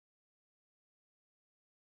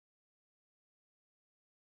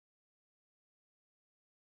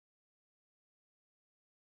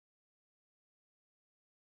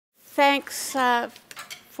Thanks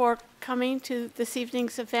for coming to this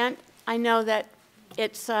evening's event. I know that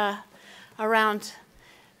it's around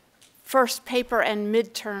first paper and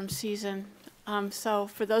midterm season. So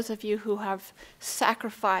for those of you who have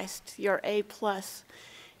sacrificed your A+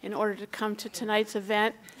 in order to come to tonight's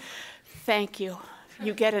event, thank you.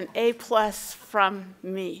 You get an A+ from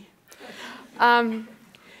me.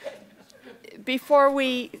 Before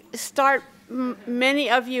we start, many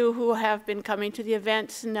of you who have been coming to the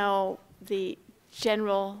events know the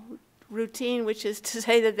general routine, which is to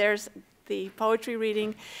say that there's the poetry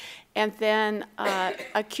reading and then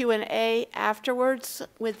a Q&A afterwards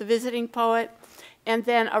with the visiting poet, and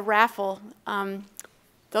then a raffle.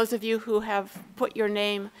 Those of you who have put your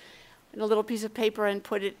name in a little piece of paper and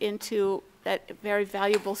put it into that very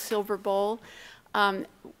valuable silver bowl,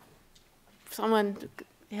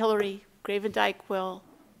 Hillary Gravendike, will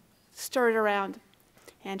stir it around,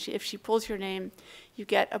 and if she pulls your name, you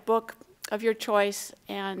get a book of your choice,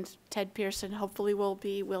 and Ted Pearson hopefully will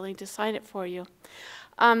be willing to sign it for you.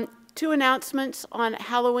 Two announcements. On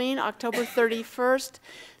Halloween, October 31st,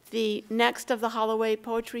 the next of the Holloway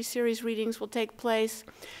Poetry Series readings will take place,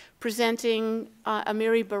 presenting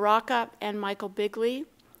Amiri Baraka and Michael Bigley.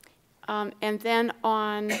 And then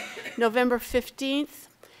on November 15th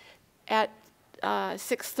at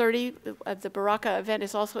 6:30, the Baraka event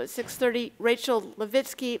is also at 6:30, Rachel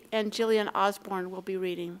Levitsky and Jillian Osborne will be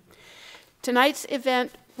reading. Tonight's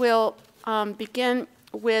event will begin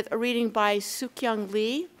with a reading by Sookyoung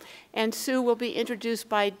Lee, and Sue will be introduced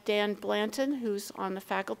by Dan Blanton, who's on the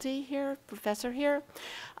faculty here, professor here.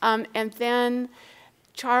 And then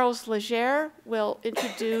Charles Legere will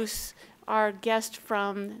introduce our guest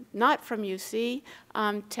from, not from UC,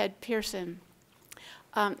 Ted Pearson.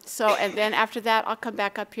 And then after that, I'll come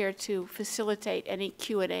back up here to facilitate any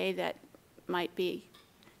Q&A that might be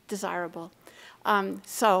desirable.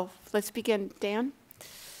 So let's begin. Dan?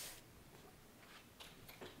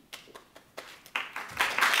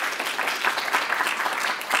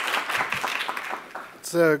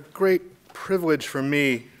 It's a great privilege for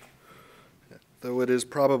me, though it is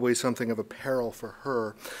probably something of a peril for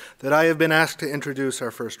her, that I have been asked to introduce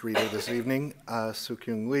our first reader this evening,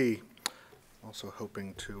 Sookyoung Lee, also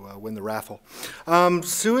hoping to win the raffle.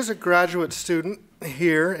 Sue is a graduate student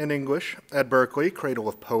here in English at Berkeley, cradle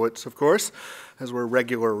of poets, of course, as we're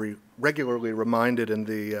regularly reminded in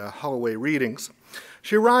the Holloway readings.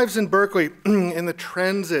 She arrives in Berkeley in the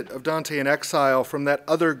transit of Dante in exile from that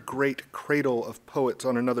other great cradle of poets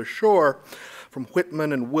on another shore, from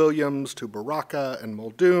Whitman and Williams to Baraka and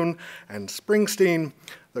Muldoon and Springsteen,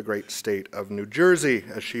 the great state of New Jersey,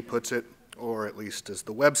 as she puts it, or at least as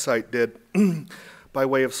the website did, by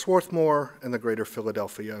way of Swarthmore and the greater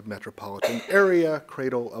Philadelphia metropolitan area,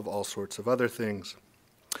 cradle of all sorts of other things.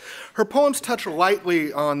 Her poems touch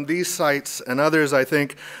lightly on these sites and others, I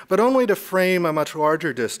think, but only to frame a much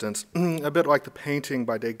larger distance, a bit like the painting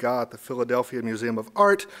by Degas at the Philadelphia Museum of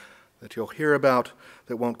Art that you'll hear about,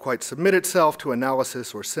 that won't quite submit itself to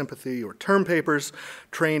analysis or sympathy or term papers,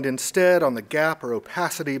 trained instead on the gap or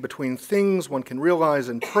opacity between things one can realize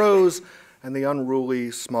in prose and the unruly,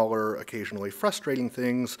 smaller, occasionally frustrating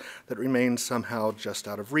things that remain somehow just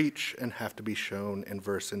out of reach and have to be shown in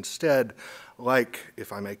verse instead, like,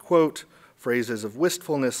 if I may quote, phrases of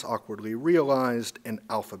wistfulness awkwardly realized in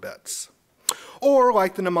alphabets. Or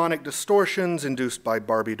like the mnemonic distortions induced by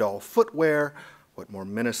Barbie doll footwear, what more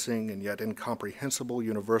menacing and yet incomprehensible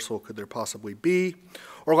universal could there possibly be?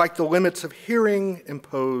 Or like the limits of hearing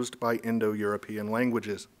imposed by Indo-European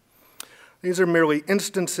languages. These are merely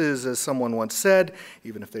instances, as someone once said,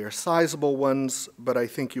 even if they are sizable ones, but I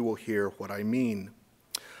think you will hear what I mean.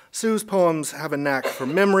 Sue's poems have a knack for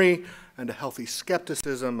memory and a healthy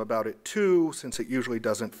skepticism about it too, since it usually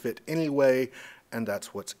doesn't fit anyway, and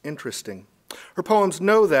that's what's interesting. Her poems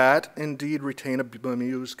know that, indeed retain a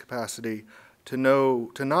bemused capacity to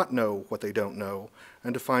not know what they don't know,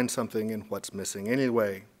 and to find something in what's missing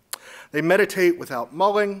anyway. They meditate without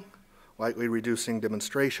mulling, lightly reducing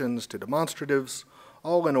demonstrations to demonstratives,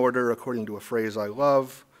 all in order, according to a phrase I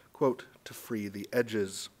love, quote, to free the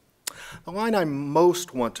edges. The line I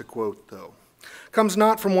most want to quote, though, comes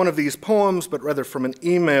not from one of these poems, but rather from an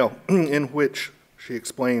email in which she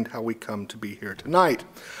explained how we come to be here tonight.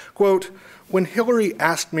 Quote, "When Hillary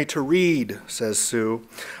asked me to read," says Sue,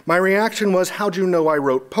 "my reaction was, how'd you know I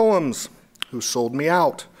wrote poems? Who sold me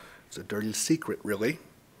out? It's a dirty secret, really.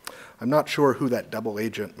 I'm not sure who that double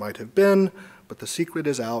agent might have been, but the secret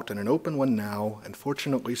is out, and an open one now, and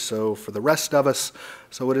fortunately so for the rest of us.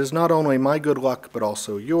 So it is not only my good luck, but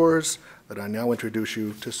also yours, that I now introduce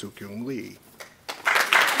you to Sookyoung Lee."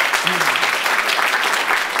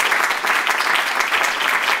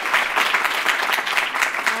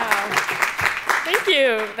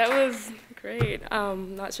 That was great.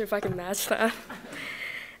 Not sure if I can match that.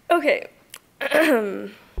 Okay. The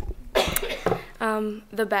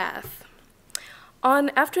bath. On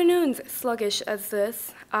afternoons sluggish as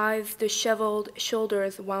this, eyes disheveled,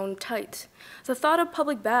 shoulders wound tight, the thought of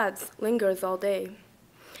public baths lingers all day.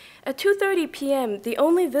 At 2:30 p.m., the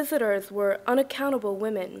only visitors were unaccountable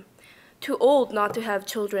women, too old not to have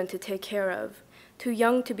children to take care of, too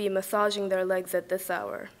young to be massaging their legs at this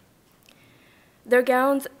hour. Their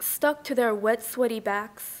gowns stuck to their wet, sweaty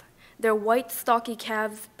backs, their white, stocky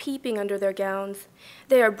calves peeping under their gowns.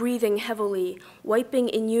 They are breathing heavily, wiping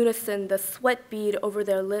in unison the sweat bead over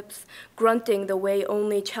their lips, grunting the way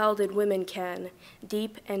only childhood women can,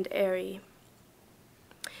 deep and airy.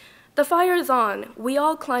 The fire is on. We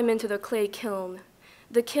all climb into the clay kiln.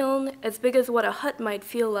 The kiln, as big as what a hut might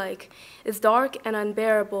feel like, is dark and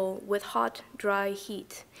unbearable with hot, dry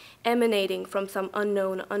heat, emanating from some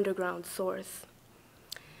unknown underground source.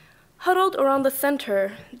 Huddled around the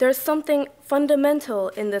center, there's something fundamental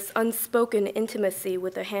in this unspoken intimacy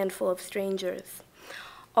with a handful of strangers,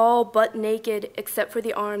 all butt naked except for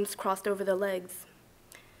the arms crossed over the legs.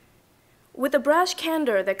 With the brash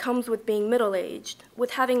candor that comes with being middle-aged,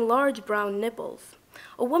 with having large brown nipples,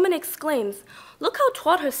 a woman exclaims, "Look how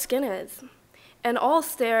taut her skin is," and all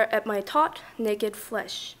stare at my taut, naked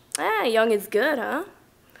flesh. "Ah, young is good, huh?"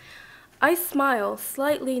 I smile,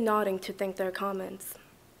 slightly nodding to think their comments.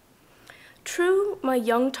 True, my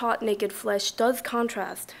young, taut, naked flesh does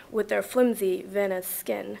contrast with their flimsy, venous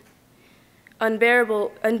skin. Unable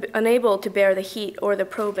to bear the heat or the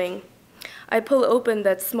probing, I pull open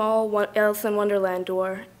that small Alice in Wonderland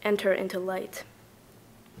door, enter into light.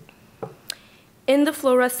 In the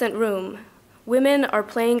fluorescent room, women are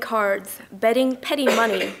playing cards, betting petty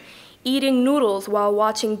money, eating noodles while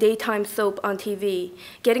watching daytime soap on TV,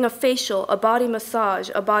 getting a facial, a body massage,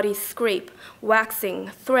 a body scrape, waxing,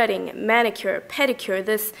 threading, manicure, pedicure,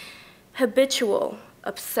 this habitual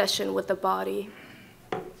obsession with the body.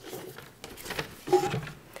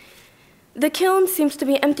 The kiln seems to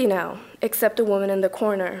be empty now, except a woman in the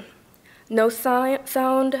corner. No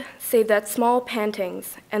sound save that small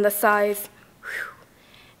pantings and the sighs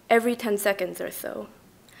every 10 seconds or so.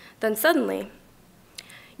 Then suddenly,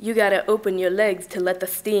 "You gotta open your legs to let the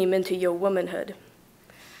steam into your womanhood."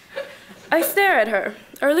 I stare at her,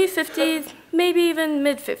 early 50s, maybe even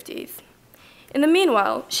mid-50s. In the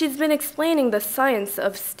meanwhile, she's been explaining the science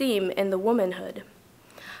of steam in the womanhood.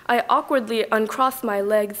 I awkwardly uncross my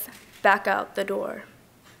legs, back out the door.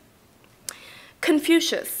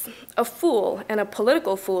 Confucius, a fool, and a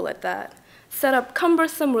political fool at that, set up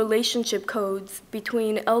cumbersome relationship codes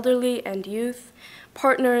between elderly and youth,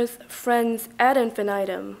 partners, friends, ad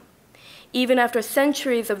infinitum. Even after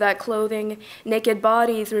centuries of that clothing, naked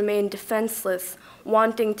bodies remain defenseless,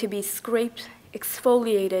 wanting to be scraped,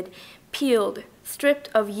 exfoliated, peeled, stripped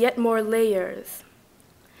of yet more layers.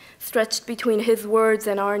 Stretched between his words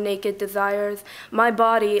and our naked desires, my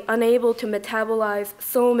body, unable to metabolize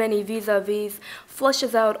so many vis-a-vis,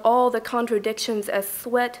 flushes out all the contradictions as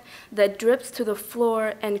sweat that drips to the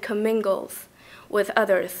floor and commingles with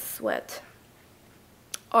others' sweat.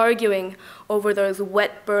 Arguing over those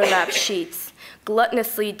wet burlap sheets,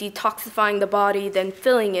 gluttonously detoxifying the body, then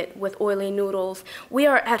filling it with oily noodles. We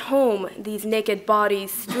are at home, these naked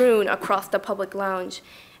bodies strewn across the public lounge,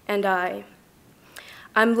 and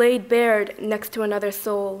I'm laid bared next to another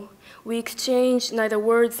soul. We exchange neither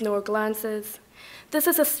words nor glances. This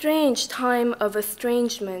is a strange time of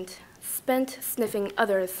estrangement, spent sniffing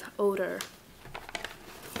others' odor.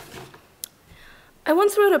 I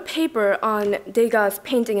once wrote a paper on Degas'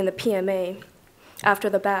 painting in the PMA, After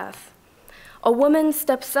the Bath. A woman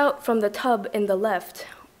steps out from the tub in the left,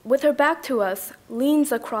 with her back to us,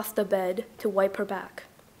 leans across the bed to wipe her back.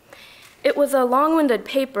 It was a long-winded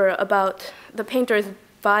paper about the painter's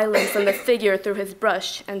violence on the figure through his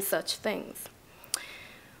brush and such things.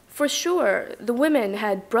 For sure, the women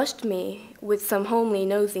had brushed me with some homely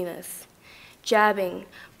nosiness, jabbing,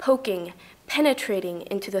 poking, penetrating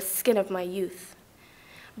into the skin of my youth.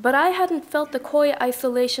 But I hadn't felt the coy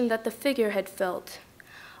isolation that the figure had felt.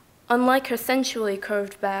 Unlike her sensually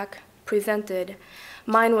curved back, presented,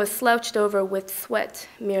 mine was slouched over with sweat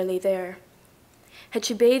merely there. Had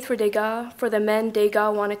she bathed for Degas, for the men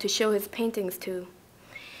Degas wanted to show his paintings to?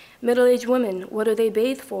 Middle-aged women, what do they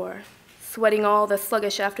bathe for? Sweating all the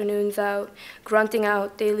sluggish afternoons out, grunting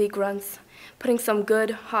out daily grunts, putting some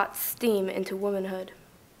good, hot steam into womanhood.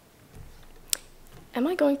 Am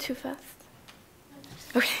I going too fast?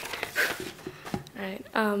 Okay. All right.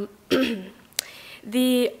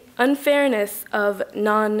 The unfairness of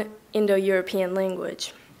non-Indo-European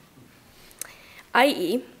language,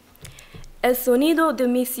 i.e., El sonido de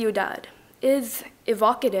mi ciudad is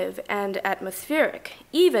evocative and atmospheric,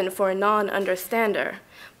 even for a non-understander,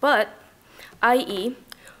 but, i.e.,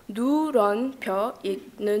 누런 펴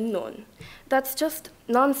읽는 논, that's just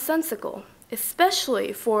nonsensical,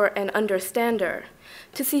 especially for an understander,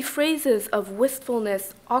 to see phrases of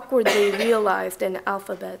wistfulness awkwardly realized in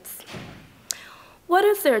alphabets. What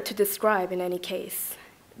is there to describe in any case?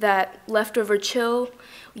 That leftover chill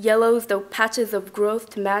yellows the patches of growth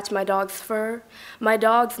to match my dog's fur. My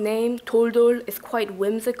dog's name, Toldol, is quite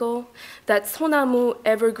whimsical. That sonamu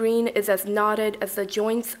evergreen is as knotted as the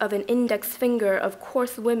joints of an index finger of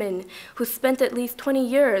coarse women who spent at least 20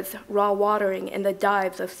 years raw watering in the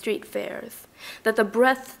dives of street fairs. That the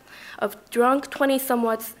breath of drunk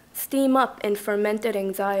 20-somewhats steam up in fermented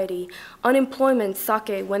anxiety, unemployment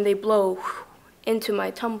sake when they blow into my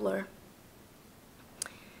tumbler.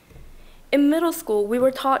 In middle school, we were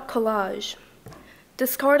taught collage,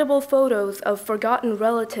 discardable photos of forgotten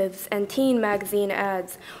relatives and teen magazine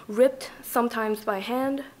ads, ripped sometimes by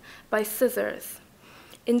hand, by scissors.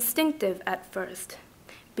 Instinctive at first.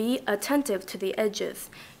 Be attentive to the edges,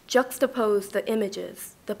 juxtapose the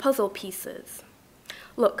images, the puzzle pieces.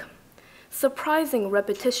 Look, surprising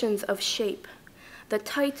repetitions of shape. The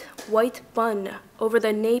tight white bun over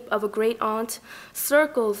the nape of a great-aunt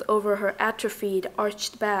circles over her atrophied,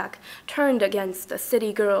 arched back, turned against the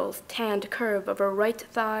city girl's tanned curve of her right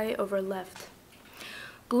thigh over left.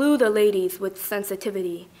 Glue the ladies with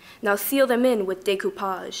sensitivity, now seal them in with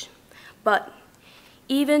decoupage. But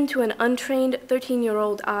even to an untrained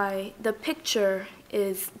 13-year-old eye, the picture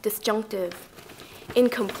is disjunctive,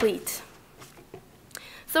 incomplete.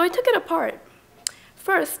 So I took it apart.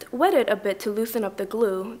 First, wet it a bit to loosen up the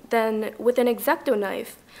glue, then, with an X-Acto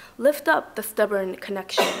knife, lift up the stubborn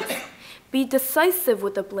connections. Be decisive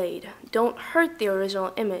with the blade. Don't hurt the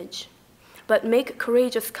original image, but make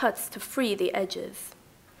courageous cuts to free the edges.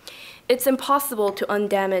 It's impossible to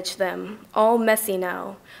undamage them, all messy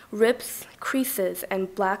now, rips, creases,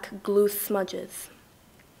 and black glue smudges.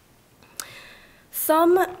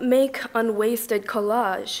 Some make unwasted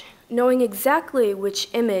collage, knowing exactly which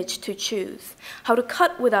image to choose, how to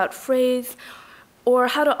cut without phrase, or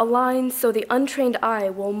how to align so the untrained eye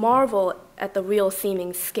will marvel at the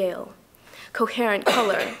real-seeming scale. Coherent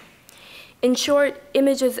color. In short,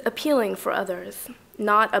 images appealing for others,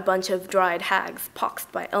 not a bunch of dried hags poxed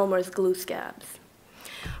by Elmer's glue scabs.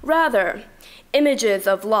 Rather, images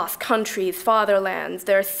of lost countries, fatherlands,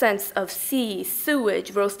 their sense of sea,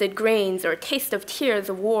 sewage, roasted grains, or taste of tears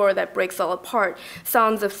of war that breaks all apart,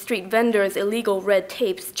 sounds of street vendors, illegal red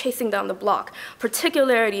tapes chasing down the block,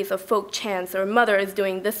 particularities of folk chants, or mothers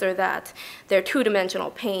doing this or that, their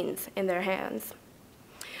two-dimensional pains in their hands.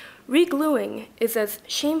 Regluing is as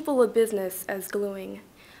shameful a business as gluing,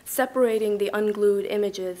 separating the unglued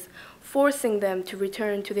images, forcing them to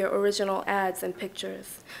return to their original ads and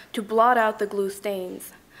pictures, to blot out the glue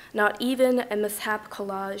stains, not even a mishap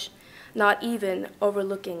collage, not even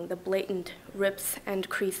overlooking the blatant rips and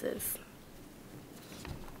creases.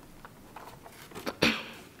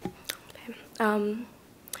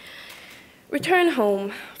 Return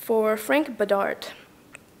home for Frank Bedart.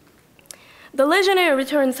 The legionnaire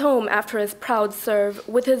returns home after his proud serve,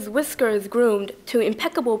 with his whiskers groomed to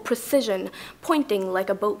impeccable precision, pointing like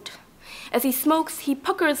a boat. As he smokes, he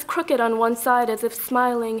puckers crooked on one side as if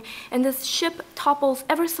smiling, and his ship topples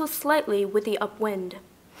ever so slightly with the upwind.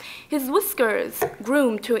 His whiskers,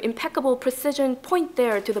 groomed to impeccable precision, point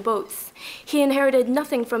there to the boats. He inherited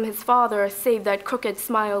nothing from his father save that crooked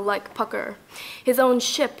smile like pucker. His own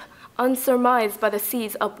ship, unsurmised by the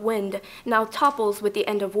sea's upwind, now topples with the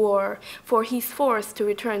end of war, for he's forced to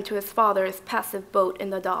return to his father's passive boat in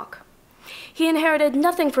the dock. He inherited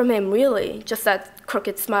nothing from him, really, just that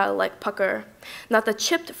crooked smile like pucker. Not the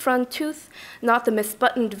chipped front tooth, not the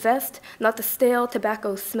misbuttoned vest, not the stale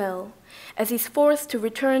tobacco smell. As he's forced to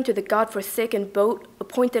return to the godforsaken boat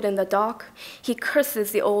appointed in the dock, he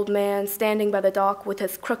curses the old man standing by the dock with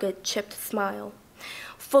his crooked, chipped smile,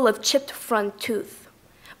 full of chipped front tooth.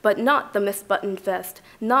 But not the misbuttoned vest,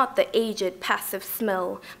 not the aged, passive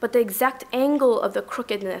smell, but the exact angle of the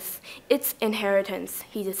crookedness, its inheritance,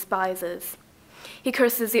 he despises. He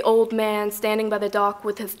curses the old man standing by the dock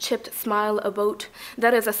with his chipped smile aboat.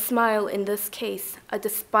 That is a smile in this case, a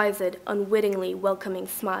despised, unwittingly welcoming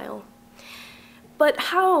smile. But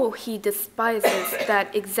how he despises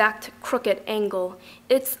that exact crooked angle,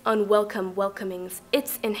 its unwelcome welcomings,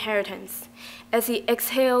 its inheritance. As he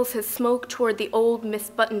exhales his smoke toward the old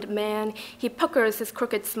misbuttoned man, he puckers his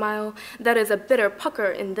crooked smile. That is a bitter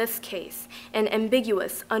pucker in this case, an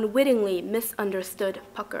ambiguous, unwittingly misunderstood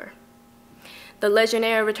pucker. The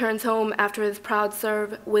legionnaire returns home after his proud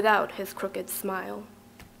serve without his crooked smile.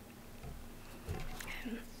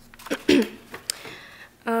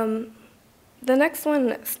 The next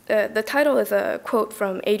one, the title is a quote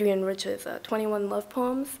from Adrienne Rich's 21 Love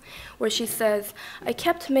Poems, where she says, "I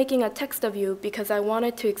kept making a text of you because I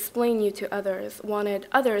wanted to explain you to others, wanted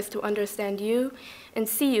others to understand you and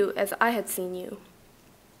see you as I had seen you."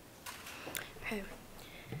 Okay.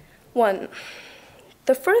 1.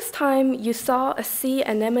 The first time you saw a sea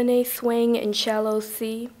anemone swaying in shallow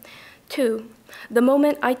sea. 2. The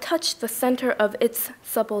moment I touched the center of its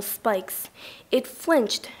supple spikes, it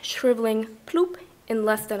flinched, shriveling ploop in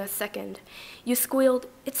less than a second. You squealed,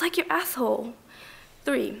 "It's like your asshole."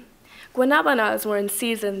 3. Guanabanas were in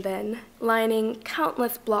season then, lining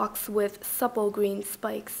countless blocks with supple green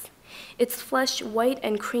spikes. Its flesh white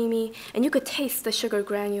and creamy, and you could taste the sugar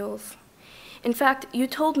granules. In fact, you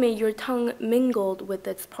told me your tongue mingled with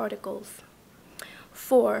its particles.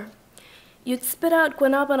 4. You'd spit out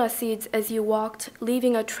guanabana seeds as you walked,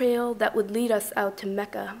 leaving a trail that would lead us out to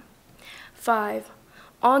Mecca. 5.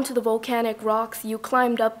 Onto the volcanic rocks, you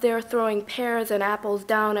climbed up there, throwing pears and apples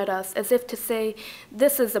down at us, as if to say,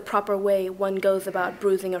 this is the proper way one goes about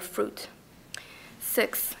bruising a fruit.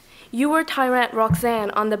 6. You were Tyrant Roxanne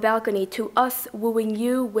on the balcony to us, wooing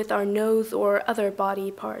you with our nose or other body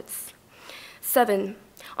parts. 7.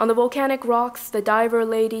 On the volcanic rocks, the diver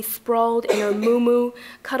lady sprawled in her muumuu,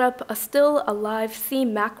 cut up a still-alive sea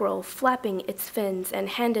mackerel, flapping its fins, and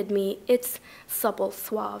handed me its supple,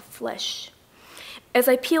 suave flesh. As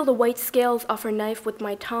I peeled the white scales off her knife with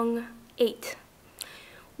my tongue, 8.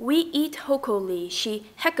 We eat hokoli, she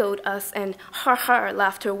heckled us and har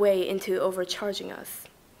laughed her way into overcharging us.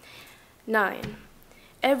 9.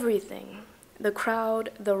 Everything. The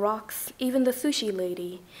crowd, the rocks, even the sushi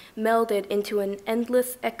lady, melded into an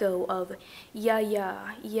endless echo of ya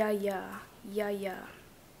ya, ya ya, ya ya.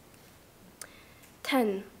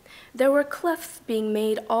 10. There were clefts being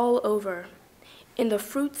made all over, in the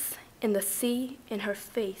fruits, in the sea, in her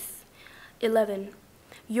face. 11.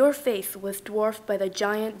 Your face was dwarfed by the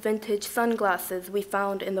giant vintage sunglasses we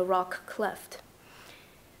found in the rock cleft.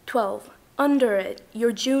 12. Under it,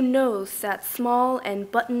 your June nose sat small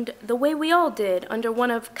and buttoned the way we all did under one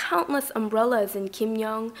of countless umbrellas in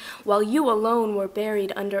Kimyong, while you alone were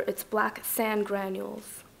buried under its black sand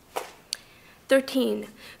granules. 13.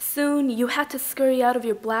 Soon you had to scurry out of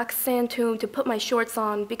your black sand tomb to put my shorts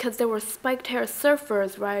on because there were spiked-hair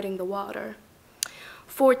surfers riding the water.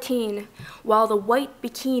 14. While the white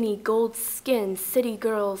bikini, gold-skinned city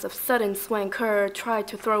girls of sudden swanker tried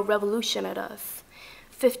to throw revolution at us.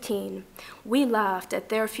 15. We laughed at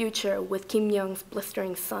their future with Kim Young's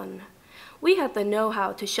blistering sun. We had the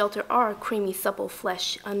know-how to shelter our creamy supple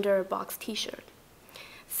flesh under a box t-shirt.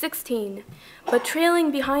 16. But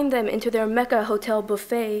trailing behind them into their Mecca hotel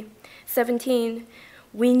buffet. 17.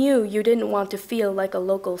 We knew you didn't want to feel like a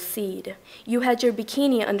local seed. You had your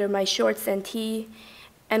bikini under my shorts and tee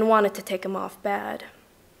and wanted to take them off bad.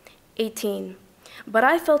 18. But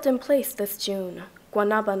I felt in place this June.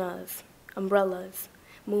 Guanabanas, umbrellas,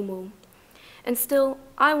 muumuu. And still,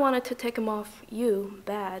 I wanted to take him off you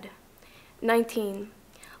bad. 19.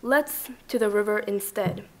 Let's to the river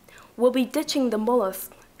instead. We'll be ditching the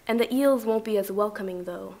mollusks, and the eels won't be as welcoming,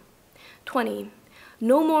 though. 20.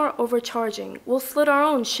 No more overcharging. We'll slit our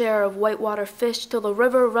own share of whitewater fish till the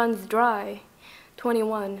river runs dry.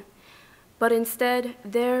 21. But instead,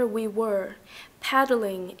 there we were,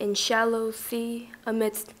 paddling in shallow sea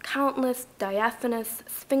amidst countless diaphanous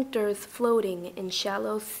sphincters floating in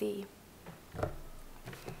shallow sea.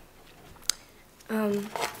 And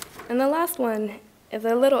the last one is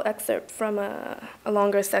a little excerpt from a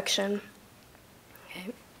longer section.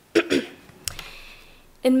 Okay.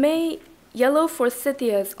 In May, yellow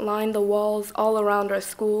forsythias lined the walls all around our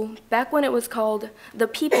school, back when it was called the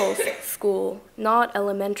People's School, not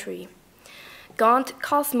elementary. Gaunt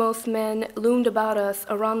cosmos men loomed about us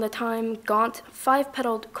around the time gaunt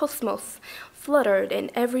five-petaled cosmos fluttered in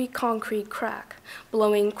every concrete crack,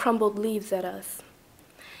 blowing crumbled leaves at us.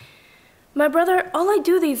 My brother, all I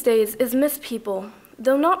do these days is miss people,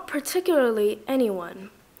 though not particularly anyone.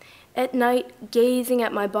 At night, gazing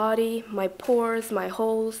at my body, my pores, my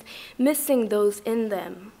holes, missing those in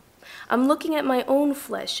them. I'm looking at my own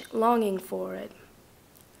flesh, longing for it.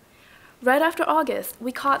 Right after August,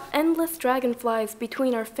 we caught endless dragonflies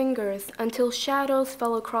between our fingers until shadows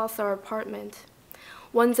fell across our apartment.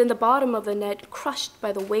 Ones in the bottom of the net crushed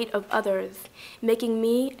by the weight of others, making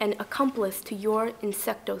me an accomplice to your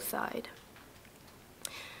insecticide.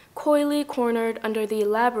 Coyly cornered under the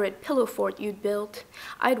elaborate pillow fort you'd built,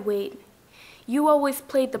 I'd wait. You always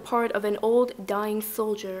played the part of an old dying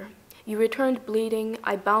soldier. You returned bleeding,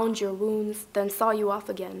 I bound your wounds, then saw you off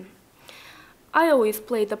again. I always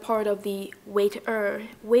played the part of the waiter,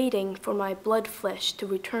 waiting for my blood flesh to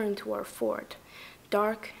return to our fort,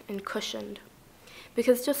 dark and cushioned.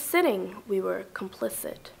 Because just sitting, we were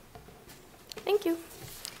complicit. Thank you.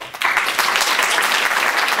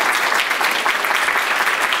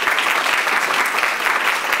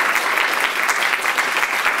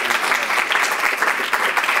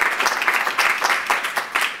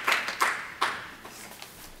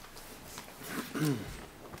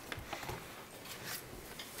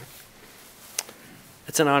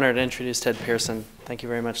 It's an honor to introduce Ted Pearson. Thank you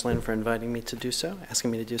very much, Lynn, for inviting me to do so,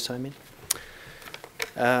 asking me to do so, I mean.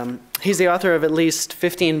 He's the author of at least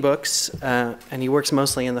 15 books, and he works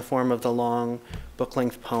mostly in the form of the long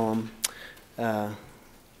book-length poem.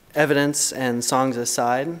 Evidence and Songs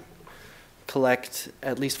Aside collect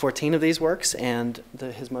at least 14 of these works, and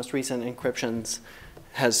his most recent Encryptions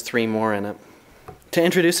has 3 more in it. To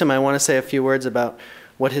introduce him, I want to say a few words about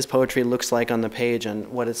what his poetry looks like on the page and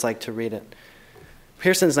what it's like to read it.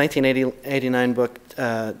 Pearson's 1989 book,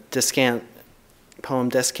 poem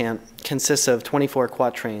Descant, consists of 24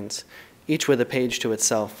 quatrains, each with a page to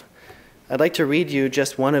itself. I'd like to read you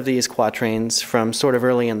just one of these quatrains from sort of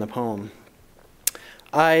early in the poem.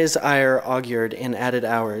 Eyes ire augured in added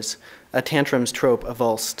hours, a tantrum's trope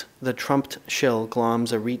avulsed, the trumped shill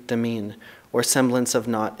gloms a reet demean, or semblance of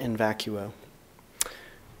naught in vacuo.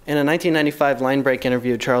 In a 1995 Line Break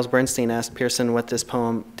interview, Charles Bernstein asked Pearson what this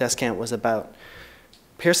poem, Descant, was about.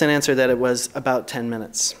 Pearson answered that it was about 10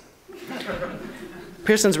 minutes.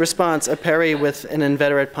 Pearson's response, a parry with an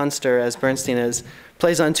inveterate punster, as Bernstein is,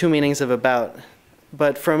 plays on 2 meanings of about.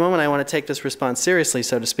 But for a moment, I want to take this response seriously,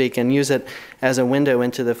 so to speak, and use it as a window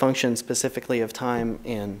into the function specifically of time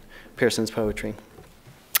in Pearson's poetry.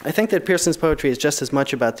 I think that Pearson's poetry is just as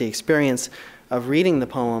much about the experience of reading the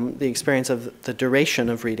poem, the experience of the duration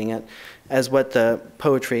of reading it, as what the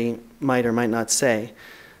poetry might or might not say.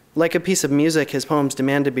 Like a piece of music, his poems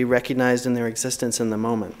demand to be recognized in their existence in the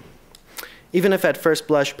moment. Even if at first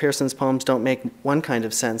blush Pearson's poems don't make one kind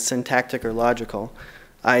of sense, syntactic or logical,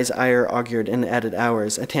 eyes ire augured in added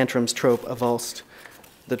hours, a tantrum's trope avulsed,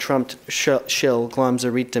 the trumped shill glums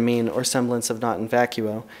a reet demean, or semblance of naught in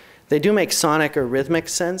vacuo, they do make sonic or rhythmic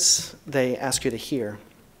sense. They ask you to hear.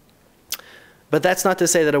 But that's not to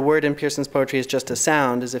say that a word in Pearson's poetry is just a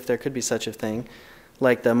sound, as if there could be such a thing,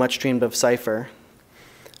 like the much dreamed of cipher.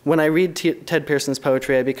 When I read Ted Pearson's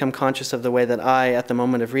poetry, I become conscious of the way that I, at the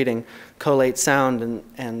moment of reading, collate sound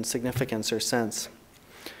and significance or sense.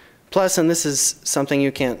 Plus, and this is something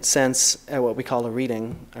you can't sense at what we call a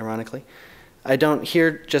reading, ironically, I don't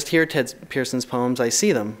just hear Ted Pearson's poems, I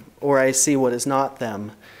see them, or I see what is not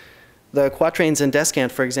them. The quatrains in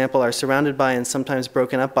Descant, for example, are surrounded by and sometimes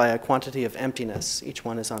broken up by a quantity of emptiness. Each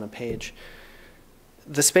one is on a page.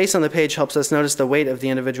 The space on the page helps us notice the weight of the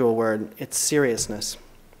individual word, its seriousness.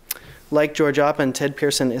 Like George Oppen, Ted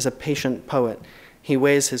Pearson is a patient poet. He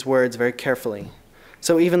weighs his words very carefully.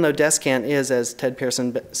 So even though Descant is, as Ted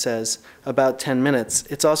Pearson says, about 10 minutes,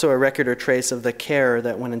 it's also a record or trace of the care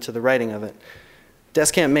that went into the writing of it.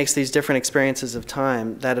 Descant makes these different experiences of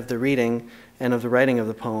time, that of the reading and of the writing of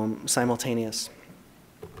the poem, simultaneous.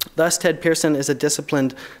 Thus, Ted Pearson is a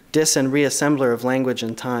disciplined dis- and reassembler of language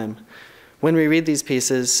and time. When we read these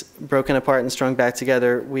pieces, broken apart and strung back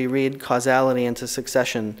together, we read causality into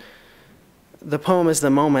succession. The poem is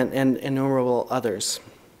the moment and innumerable others.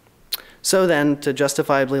 So then, to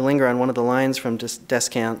justifiably linger on one of the lines from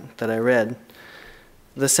Descant that I read,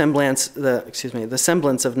 the semblance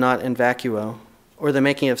of naught in vacuo, or the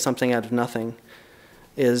making of something out of nothing,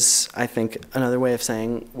 is, I think, another way of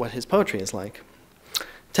saying what his poetry is like.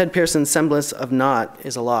 Ted Pearson's semblance of naught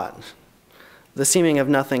is a lot. The seeming of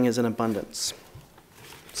nothing is an abundance.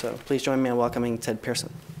 So please join me in welcoming Ted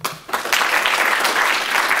Pearson.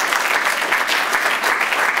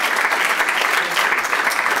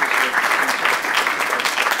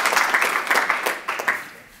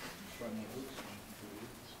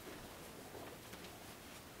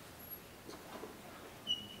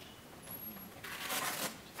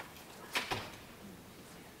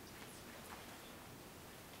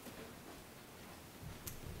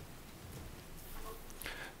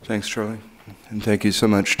 Thanks, Charlie. And thank you so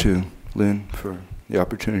much to Lynn for the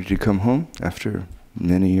opportunity to come home after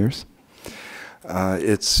many years.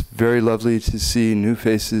 It's very lovely to see new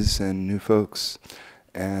faces and new folks,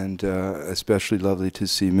 and especially lovely to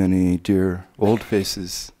see many dear old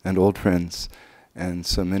faces and old friends, and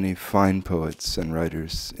so many fine poets and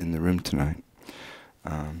writers in the room tonight.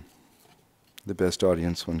 The best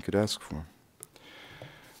audience one could ask for.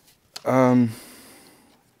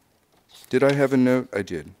 Did I have a note? I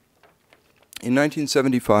did. In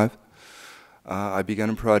 1975, I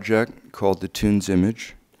began a project called The Tune's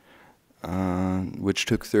Image, which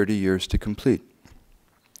took 30 years to complete.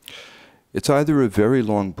 It's either a very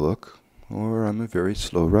long book, or I'm a very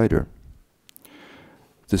slow writer.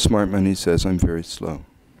 The smart money says I'm very slow.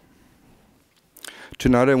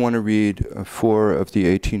 Tonight I want to read 4 of the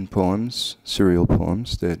 18 poems, serial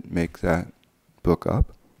poems, that make that book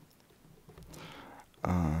up.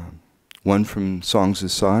 One from Songs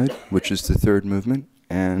Aside, which is the 3rd movement,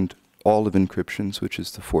 and all of Encryptions, which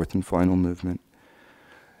is the 4th and final movement.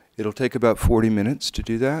 It'll take about 40 minutes to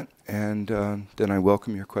do that, and then I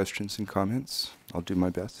welcome your questions and comments. I'll do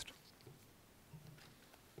my best.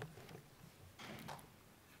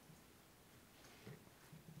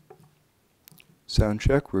 Sound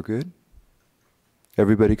check, we're good?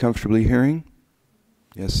 Everybody comfortably hearing?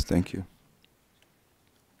 Yes, thank you.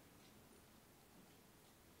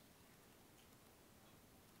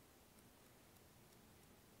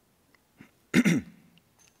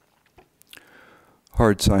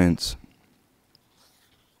 Hard science.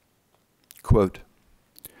 Quote,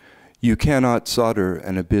 "You cannot solder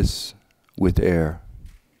an abyss with air."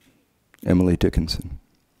 Emily Dickinson.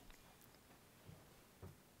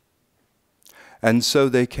 And so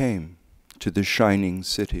they came to the shining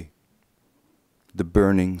city, the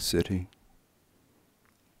burning city,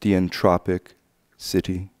 the entropic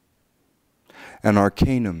city, an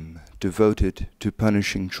arcanum devoted to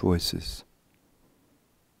punishing choices,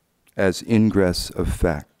 as ingress of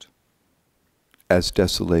fact, as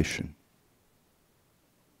desolation.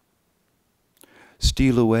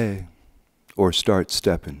 Steal away or start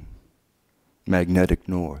steppin', magnetic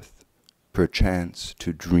north, perchance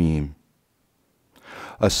to dream.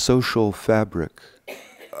 A social fabric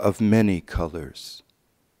of many colors,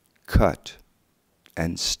 cut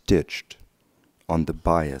and stitched on the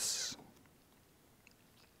bias.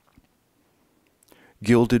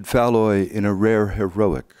 Gilded falloy in a rare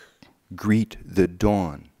heroic, greet the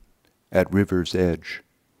dawn at river's edge,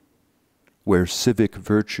 where civic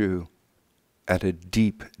virtue at a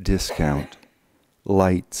deep discount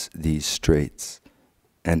lights these straits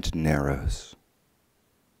and narrows.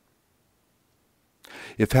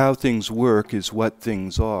 If how things work is what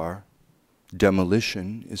things are,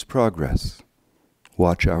 demolition is progress.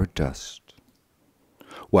 Watch our dust.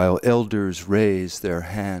 While elders raise their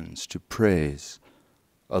hands to praise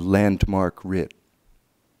a landmark writ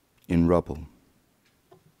in rubble.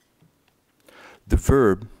 The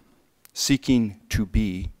verb seeking to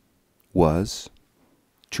be was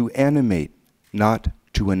to animate, not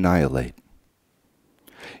to annihilate.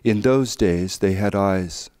 In those days they had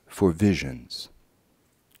eyes for visions.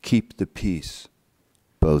 Keep the peace,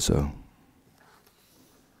 bozo.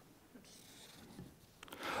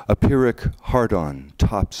 A Pyrrhic hard-on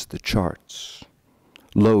tops the charts.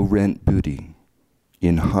 Low-rent booty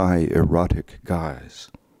in high erotic guise.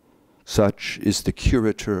 Such is the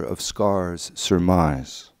curator of scars'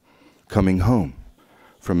 surmise, coming home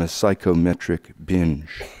from a psychometric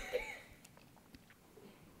binge.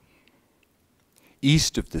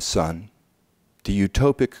 East of the sun, the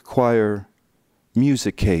utopic choir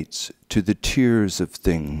musicates to the tears of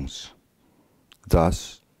things.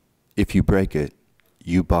 Thus, if you break it,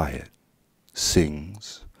 you buy it,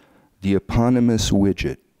 sings the eponymous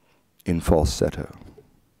widget in falsetto.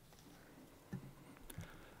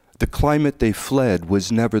 The climate they fled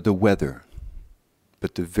was never the weather,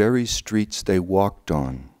 but the very streets they walked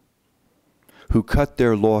on, who cut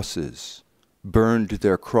their losses, burned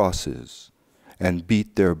their crosses, and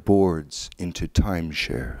beat their boards into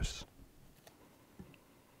timeshares.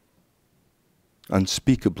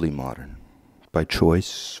 Unspeakably modern, by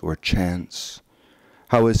choice or chance,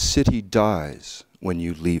 how a city dies when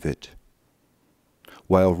you leave it,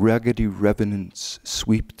 while raggedy revenants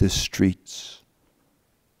sweep the streets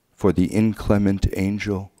for the inclement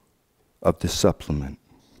angel of the supplement.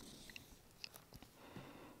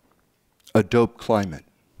 A dope climate,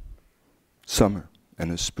 summer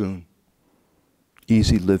and a spoon,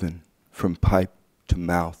 easy living from pipe to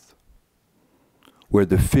mouth, where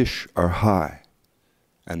the fish are high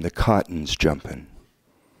and the cotton's jumping,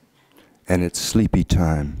 and it's sleepy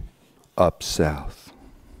time up south.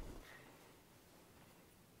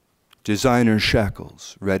 Designer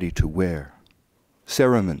shackles ready to wear,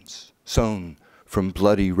 cerements sewn from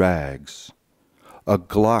bloody rags, a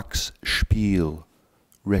Glock's spiel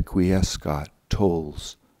requiescat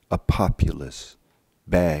tolls a populace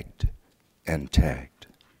bagged and tagged.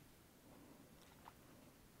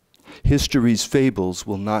 History's fables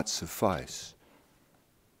will not suffice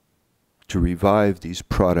to revive these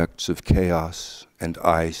products of chaos and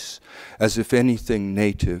ice, as if anything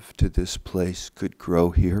native to this place could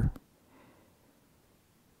grow here.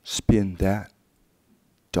 Spin that,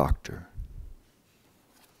 doctor.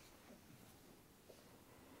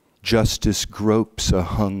 Justice gropes a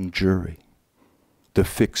hung jury. The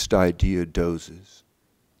fixed idea dozes.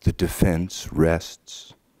 The defense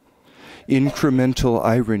rests. Incremental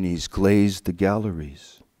ironies glaze the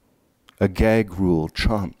galleries. A gag rule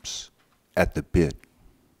chomps at the bit.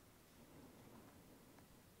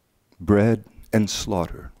 Bread and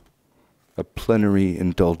slaughter, a plenary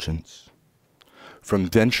indulgence. From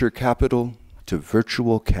venture capital to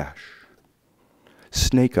virtual cash.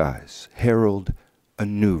 Snake eyes herald a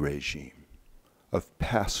new regime of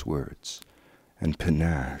passwords and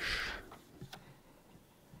panache.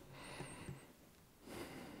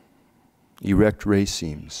 Erect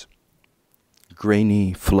racemes,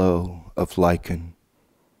 grainy flow of lichen,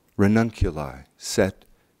 ranunculi set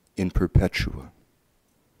in perpetua.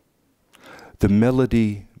 The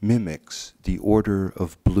melody mimics the order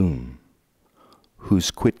of bloom, whose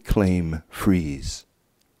quitclaim freeze,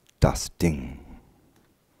 das Ding.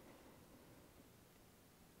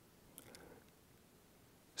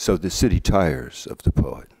 So the city tires of the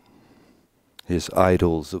poet, his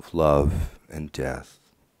idols of love and death,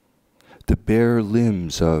 the bare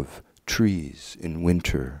limbs of trees in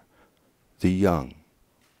winter, the young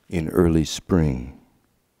in early spring.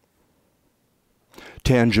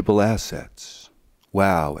 Tangible assets,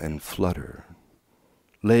 wow and flutter,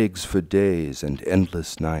 legs for days and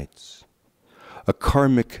endless nights, a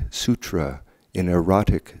karmic sutra in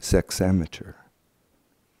erotic sexameter,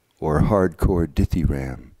 or hardcore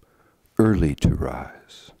dithyram, early to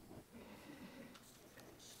rise.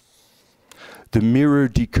 The mirror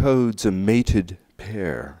decodes a mated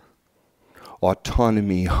pair.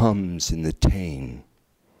 Autonomy hums in the tane.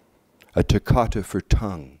 A toccata for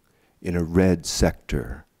tongue in a red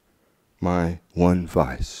sector. My one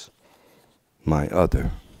vice, my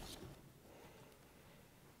other.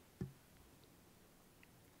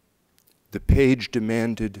 The page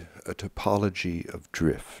demanded a topology of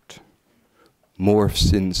drift.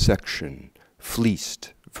 Morphs in section,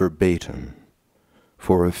 fleeced verbatim.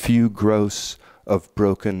 For a few gross of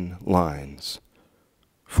broken lines,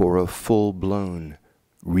 for a full-blown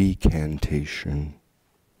recantation.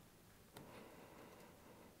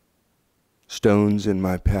 Stones in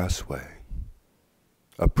my pathway,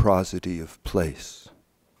 a prosody of place,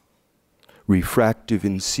 refractive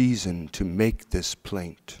in season to make this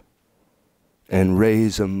plaint, and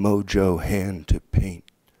raise a mojo hand to paint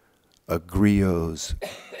a griot's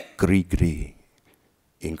gris-gris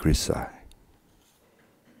in grisaille.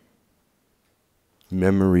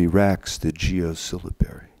 Memory racks the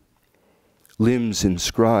geosyllabary, limbs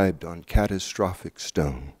inscribed on catastrophic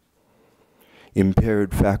stone.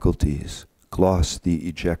 Impaired faculties gloss the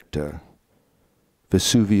ejecta,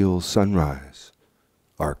 Vesuvial sunrise,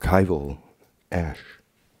 archival ash.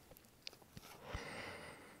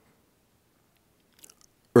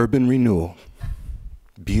 Urban renewal,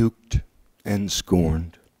 buked and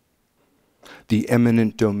scorned, the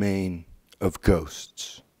eminent domain of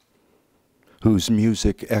ghosts, whose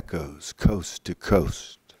music echoes coast to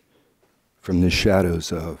coast from the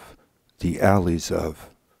shadows of the alleys of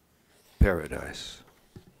paradise.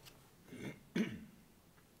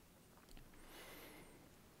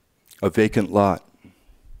 A vacant lot,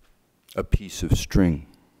 a piece of string,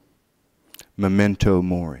 memento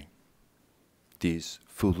mori, these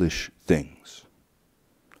foolish things.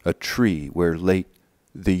 A tree where late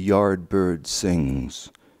the yard bird sings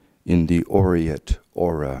in the aureate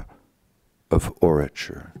aura of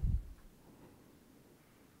orature.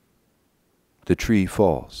 The tree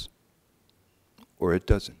falls, or it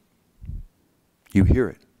doesn't. You hear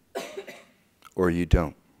it, or you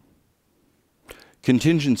don't.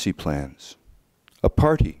 Contingency plans, a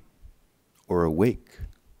party, or a wake.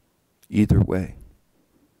 Either way,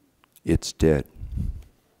 it's dead.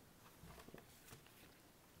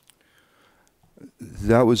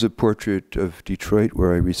 That was a portrait of Detroit,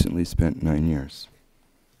 where I recently spent 9 years.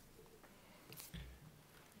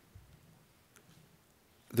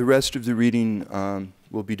 The rest of the reading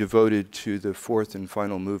will be devoted to the fourth and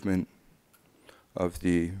final movement of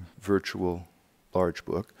the virtual large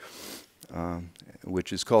book,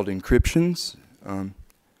 which is called Encryptions.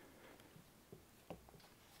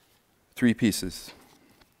 3 pieces.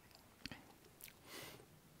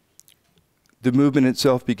 The movement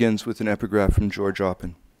itself begins with an epigraph from George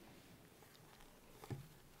Oppen.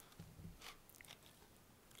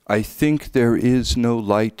 I think there is no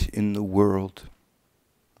light in the world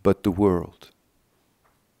but the world,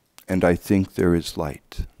 and I think there is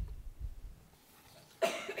light.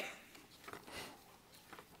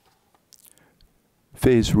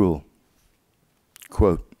 Phase rule,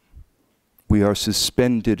 quote, We are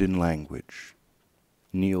suspended in language.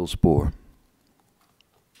 Niels Bohr.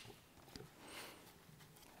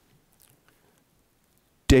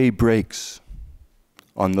 Day breaks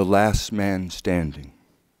on the last man standing.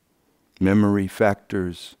 Memory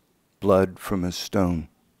factors, blood from a stone.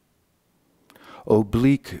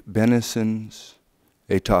 Oblique benisons,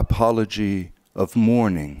 a topology of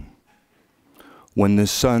morning. When the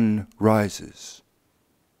sun rises,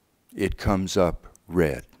 it comes up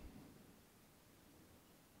red.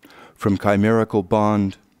 From chimerical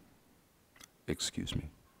bond,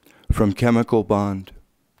 from chemical bond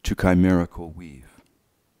to chimerical weave.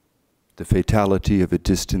 The fatality of a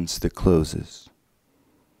distance that closes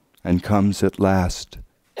and comes at last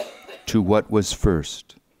to what was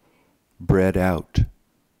first, bred out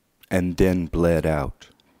and then bled out.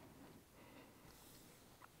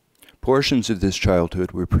 Portions of this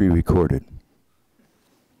childhood were pre-recorded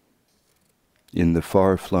in the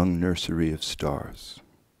far-flung nursery of stars.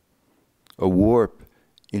 A warp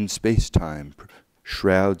in space-time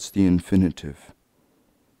shrouds the infinitive.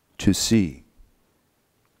 To see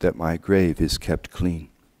that my grave is kept clean.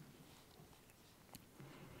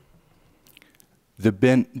 The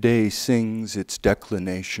bent day sings its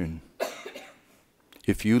declination.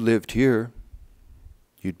 If you lived here,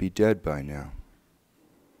 you'd be dead by now.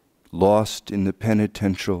 Lost in the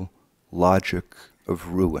penitential logic of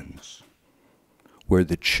ruins, where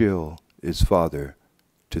the chill is father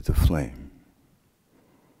to the flame.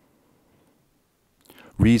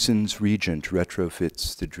 Reason's regent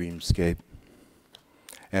retrofits the dreamscape.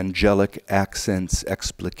 Angelic accents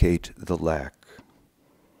explicate the lack.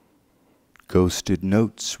 Ghosted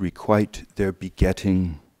notes requite their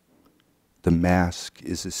begetting. The mask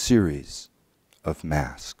is a series of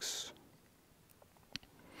masks.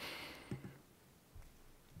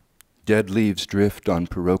 Dead leaves drift on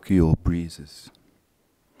parochial breezes.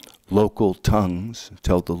 Local tongues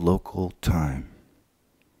tell the local time.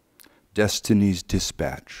 Destiny's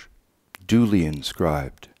dispatch, duly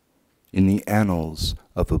inscribed in the annals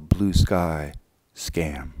of a blue sky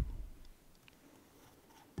scam.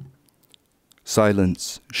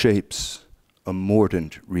 Silence shapes a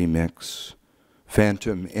mordant remix,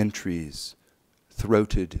 phantom entries,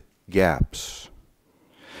 throated gaps.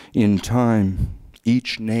 In time,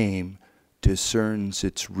 each name discerns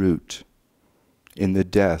its root in the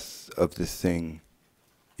death of the thing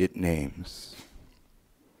it names.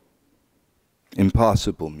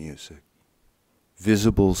 Impossible music,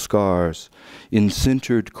 visible scars, in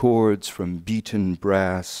sintered chords from beaten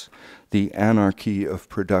brass, the anarchy of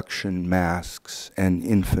production masks an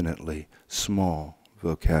infinitely small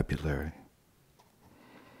vocabulary.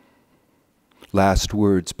 Last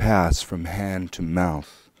words pass from hand to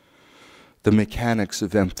mouth, the mechanics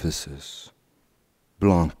of emphasis,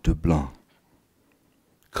 blanc de blanc.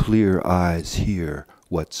 Clear eyes hear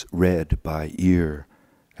what's read by ear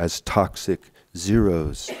as toxic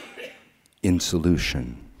zeros in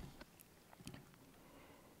solution.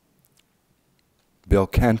 Bel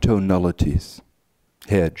canto nullities,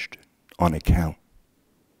 hedged on account.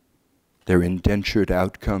 Their indentured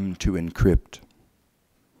outcome to encrypt.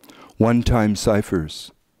 One-time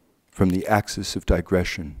ciphers from the axis of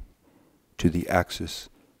digression to the axis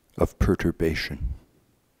of perturbation.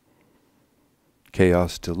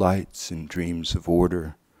 Chaos delights in dreams of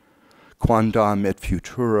order. Quandam et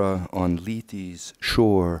futura on Lethe's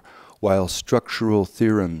shore, while structural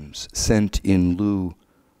theorems sent in lieu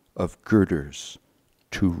of girders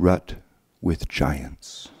to rut with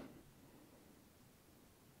giants.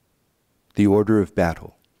 The order of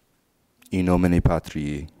battle, in nomine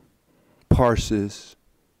Patrii, parsis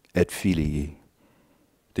et filii,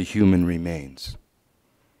 the human remains,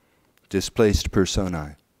 displaced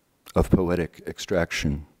personae of poetic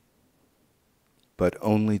extraction, but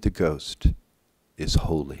only the ghost is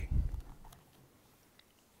holy.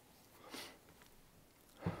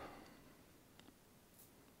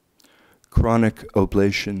 Chronic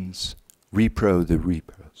oblations repro the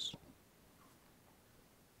repros.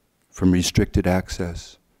 From restricted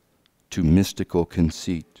access to mystical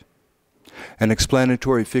conceit. An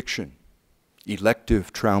explanatory fiction,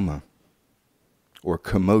 elective trauma, or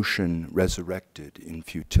commotion resurrected in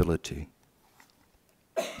futility.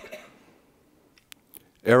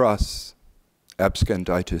 Eros,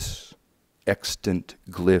 absconditis, extant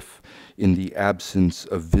glyph in the absence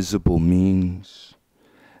of visible means.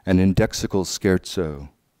 An indexical scherzo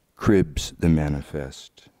cribs the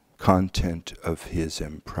manifest, content of his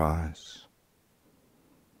emprise.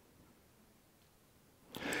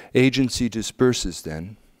 Agency disperses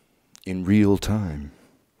then in real time.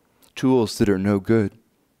 Tools that are no good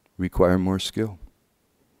require more skill.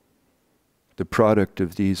 the product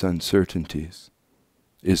of these uncertainties,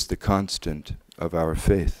 is the constant of our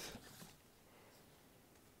faith.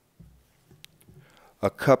 A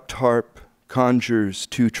cupped harp conjures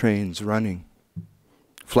two trains running,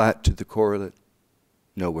 flat to the correlate,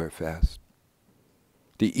 nowhere fast.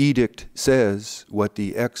 The edict says what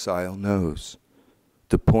the exile knows.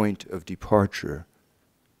 The point of departure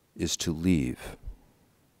is to leave.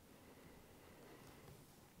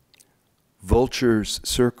 Vultures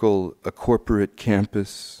circle a corporate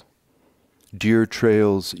campus. Deer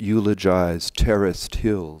trails eulogize terraced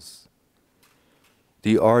hills.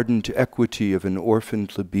 The ardent equity of an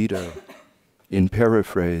orphaned libido, in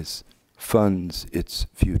paraphrase, funds its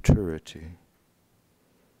futurity.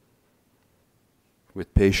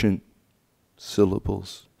 With patient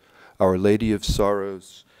syllables, Our Lady of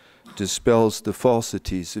Sorrows dispels the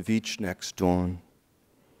falsities of each next dawn,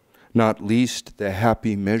 not least the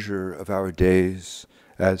happy measure of our days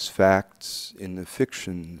as facts in the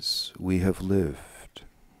fictions we have lived.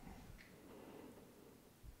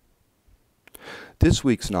 This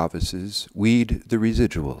week's novices weed the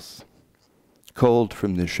residuals, culled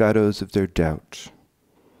from the shadows of their doubt,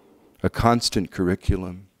 a constant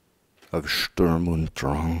curriculum of Sturm und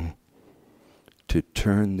Drang to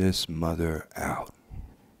turn this mother out.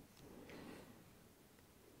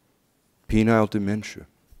 Penile dementia,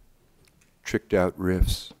 tricked out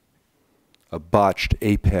riffs, a botched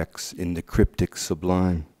apex in the cryptic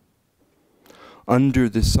sublime, under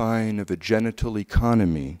the sign of a genital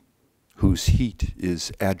economy whose heat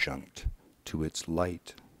is adjunct to its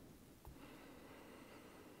light.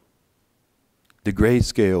 The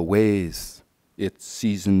grayscale weighs its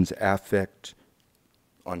season's affect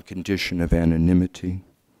on condition of anonymity.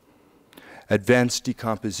 Advanced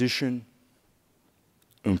decomposition,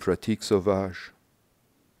 une pratique sauvage.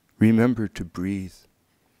 Remember to breathe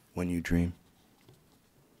when you dream.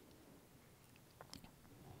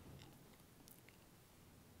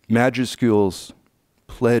 Majuscules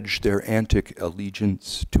pledge their antic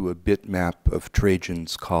allegiance to a bitmap of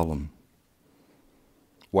Trajan's column,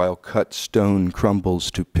 while cut stone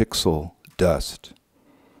crumbles to pixel dust.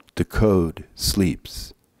 The code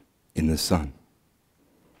sleeps in the sun.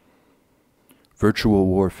 Virtual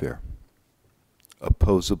warfare,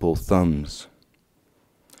 opposable thumbs,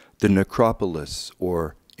 the necropolis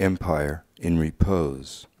or empire in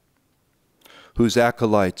repose, whose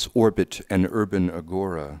acolytes orbit an urban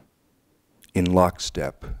agora in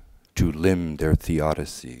lockstep to limn their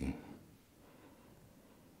theodicy.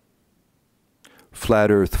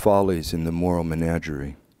 Flat earth follies in the moral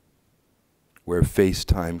menagerie, where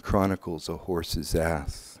FaceTime chronicles a horse's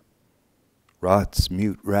ass, Roth's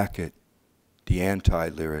mute racket, the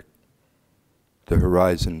anti-lyric, the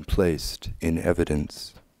horizon placed in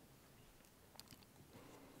evidence.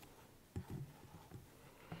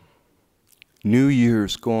 New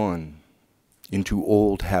years gone into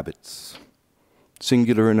old habits,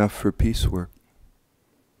 singular enough for piecework,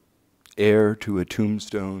 heir to a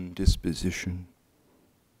tombstone disposition,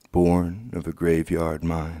 born of a graveyard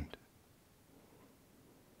mind.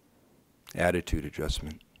 Attitude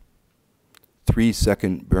adjustment,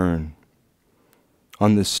 3-second burn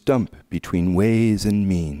on the stump between ways and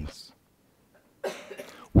means.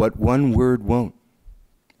 What one word won't,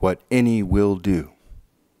 what any will do.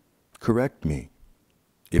 Correct me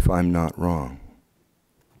if I'm not wrong.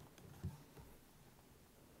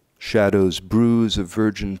 Shadows bruise a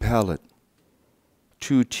virgin palate.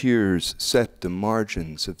 2 tears set the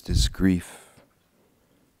margins of this grief.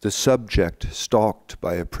 The subject stalked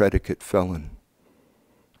by a predicate felon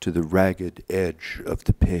to the ragged edge of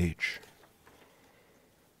the page.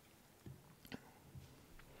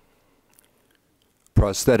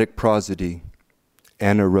 Prosthetic prosody,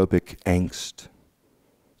 anaerobic angst,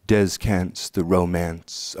 descants the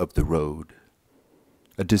romance of the road,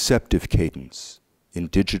 a deceptive cadence in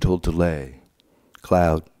digital delay,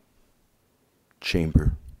 cloud,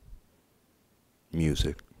 chamber,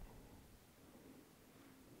 music.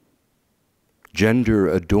 Gender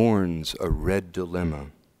adorns a red dilemma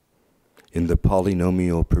in the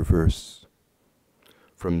polynomial perverse,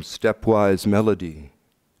 from stepwise melody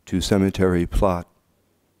to cemetery plot,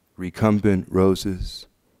 recumbent roses,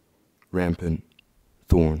 rampant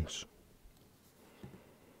thorns.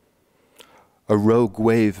 A rogue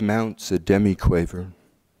wave mounts a demi-quaver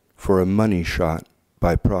for a money shot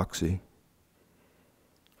by proxy,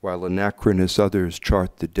 while anachronous others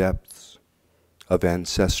chart the depths of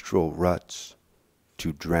ancestral ruts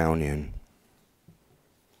to drown in.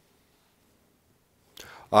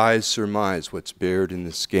 Eyes surmise what's bared in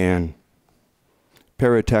the scan.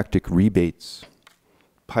 Paratactic rebates,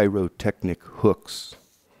 pyrotechnic hooks,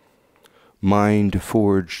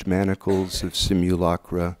 mind-forged manacles of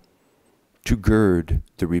simulacra to gird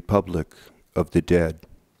the republic of the dead.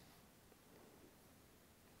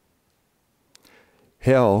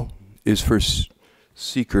 Hell is for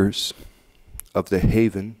seekers of the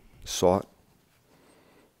haven sought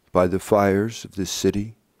by the fires of the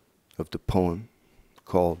city of the poem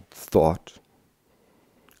called Thought,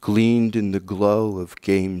 gleaned in the glow of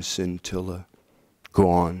game scintilla,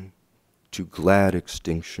 gone to glad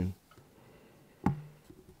extinction.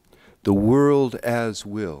 The world as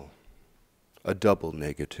will, a double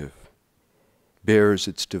negative, bears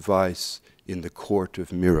its device in the court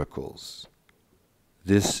of miracles.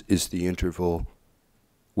 This is the interval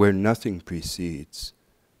where nothing precedes,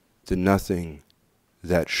 the nothing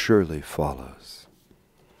that surely follows.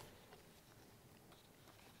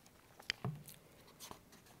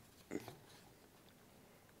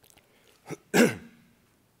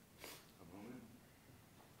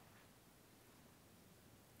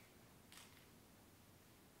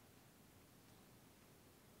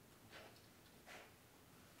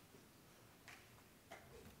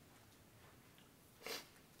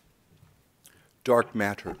 Dark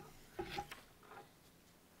matter.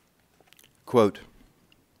 Quote,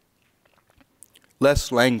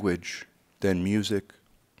 less language than music,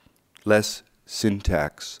 less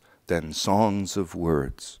syntax than songs of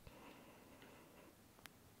words.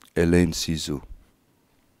 Hélène Cizou.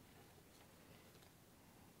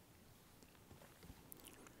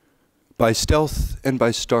 By stealth and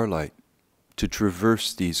by starlight, to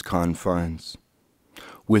traverse these confines,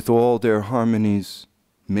 with all their harmonies,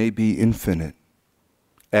 may be infinite,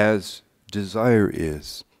 as desire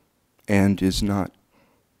is and is not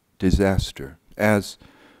disaster, as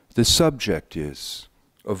the subject is,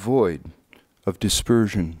 a void of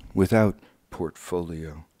dispersion without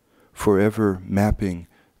portfolio, forever mapping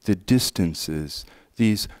the distances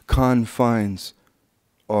these confines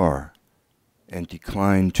are and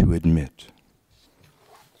decline to admit.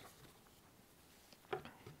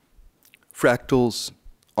 Fractals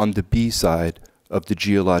on the B side of the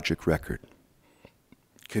geologic record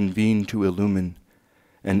convene to illumine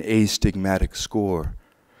an astigmatic score,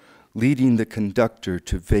 leading the conductor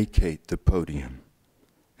to vacate the podium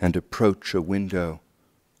and approach a window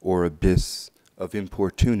or abyss of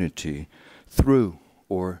importunity through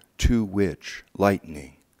or to which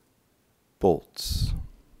lightning bolts.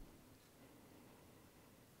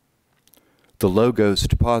 The Logos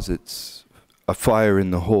deposits a fire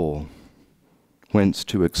in the hole, whence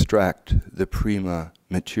to extract the prima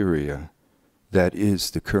materia that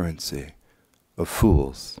is the currency of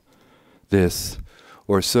fools. This,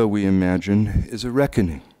 or so we imagine, is a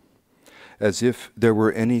reckoning, as if there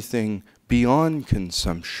were anything beyond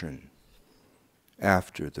consumption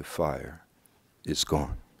after the fire is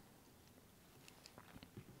gone.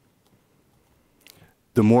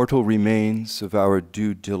 The mortal remains of our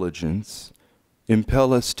due diligence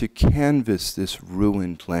impel us to canvass this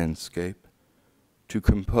ruined landscape, to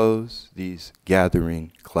compose these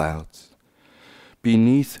gathering clouds,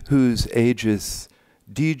 beneath whose aegis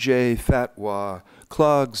DJ Fatwa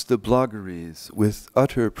clogs the bloggeries with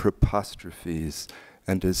utter preposterophes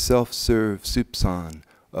and a self-serve soupçon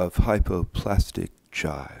of hypoplastic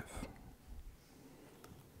jive.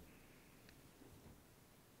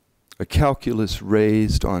 A calculus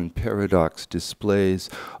raised on paradox displays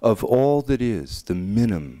of all that is the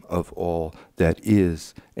minimum of all that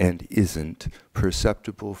is and isn't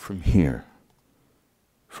perceptible from here.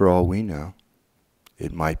 For all we know,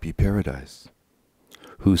 it might be paradise,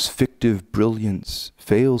 whose fictive brilliance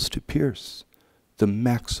fails to pierce the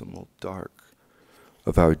maximal dark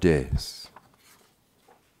of our days.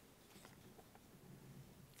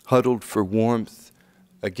 Huddled for warmth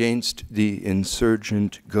against the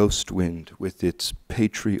insurgent ghost wind with its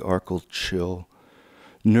patriarchal chill,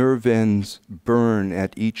 nerve ends burn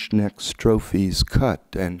at each next strophe's cut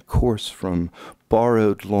and course from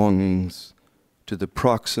borrowed longings to the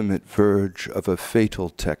proximate verge of a fatal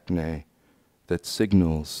techne that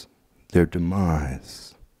signals their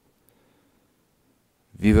demise.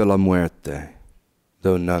 Viva la muerte,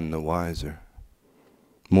 though none the wiser.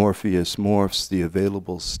 Morpheus morphs the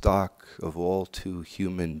available stock of all too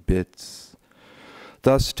human bits,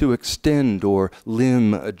 thus to extend or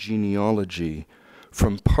limn a genealogy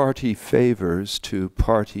from party favors to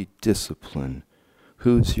party discipline.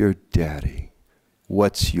 Who's your daddy?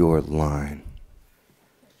 What's your line?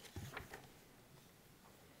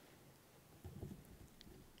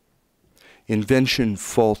 Invention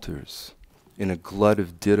falters in a glut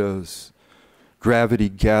of dittos. Gravity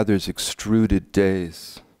gathers extruded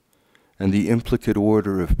days, and the implicate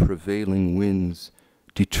order of prevailing winds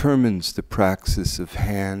determines the praxis of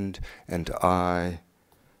hand and eye,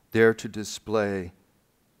 there to display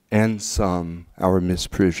and sum our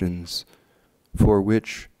misprisions, for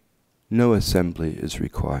which no assembly is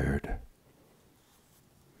required.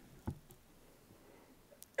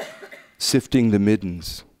 Sifting the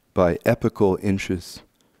middens by epical inches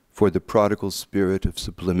for the prodigal spirit of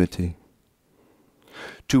sublimity.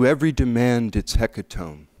 To every demand its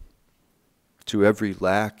hecatomb, to every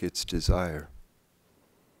lack its desire,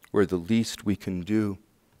 where the least we can do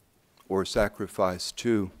or sacrifice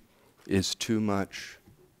to is too much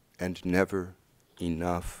and never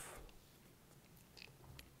enough.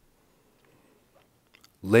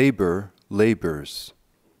 Labor labors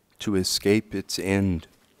to escape its end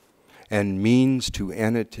and means to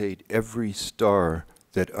annotate every star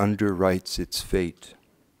that underwrites its fate.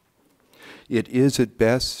 It is at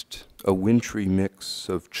best a wintry mix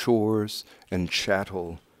of chores and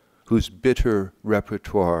chattel whose bitter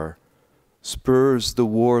repertoire spurs the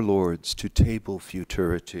warlords to table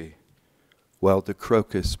futurity, while the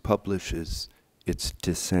crocus publishes its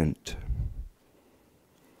dissent.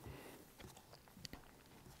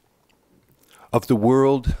 Of the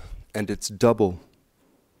world and its double,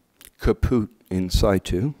 caput in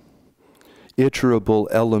situ, iterable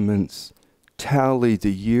elements tally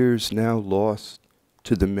the years now lost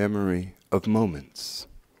to the memory of moments,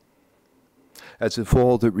 as if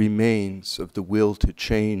all that remains of the will to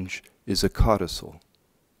change is a codicil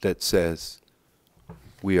that says,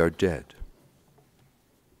 we are dead.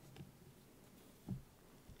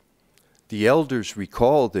 The elders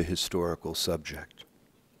recall the historical subject,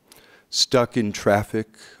 stuck in traffic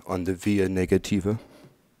on the Via Negativa,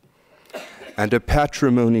 and a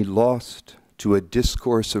patrimony lost to a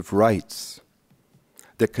discourse of rights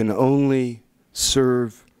that can only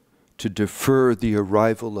serve to defer the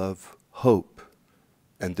arrival of hope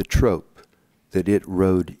and the trope that it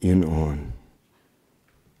rode in on.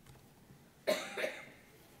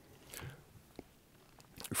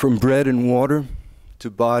 From bread and water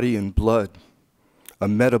to body and blood, a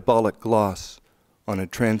metabolic gloss on a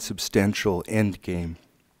transubstantial endgame.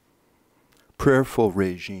 Prayerful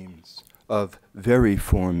regimes of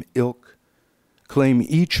veriform ilk claim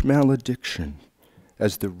each malediction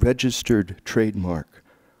as the registered trademark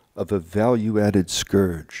of a value-added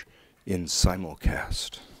scourge in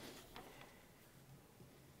simulcast.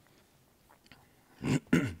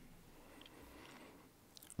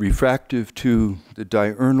 Refractive to the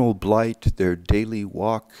diurnal blight their daily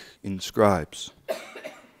walk inscribes,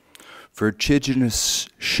 vertiginous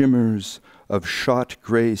shimmers of shot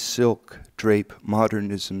gray silk drape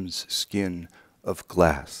modernism's skin of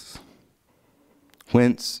glass,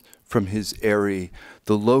 whence from his eyrie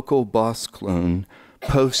the local boss clone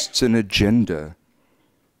posts an agenda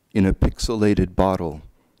in a pixelated bottle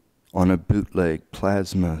on a bootleg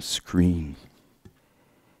plasma screen.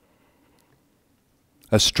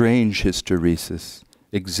 A strange hysteresis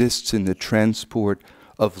exists in the transport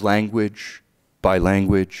of language by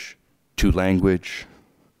language to language,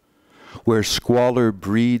 where squalor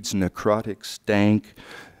breeds necrotic stank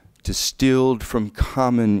distilled from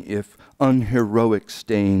common if unheroic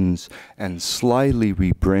stains and slyly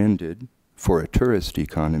rebranded for a tourist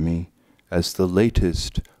economy as the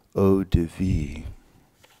latest eau de vie.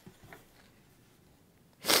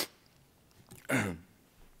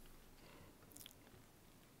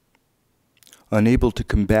 Unable to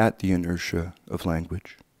combat the inertia of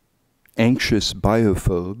language, anxious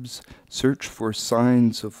biophobes search for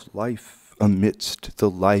signs of life amidst the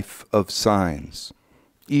life of signs,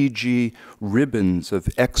 e.g. ribbons of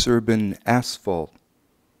exurban asphalt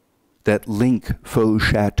that link faux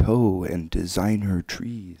chateaux and designer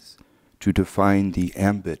trees to define the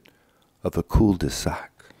ambit of a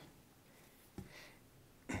cul-de-sac.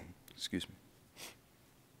 Excuse me.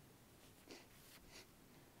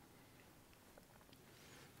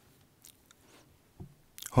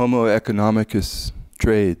 Homo economicus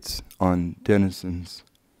trades on denizens,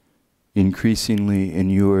 increasingly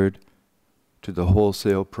inured to the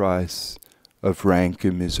wholesale price of rank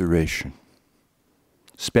immiseration,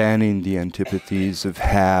 spanning the antipathies of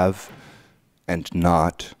have and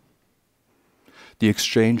not. The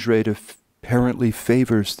exchange rate apparently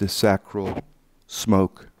favors the sacral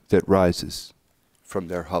smoke that rises from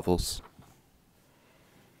their hovels.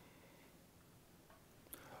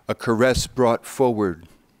 A caress brought forward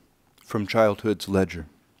from childhood's ledger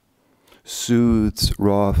soothes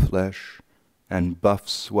raw flesh and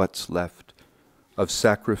buffs what's left of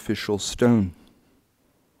sacrificial stone,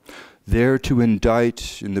 there to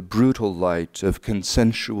indict in the brutal light of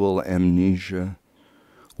consensual amnesia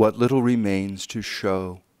what little remains to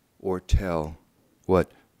show or tell,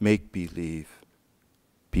 what make-believe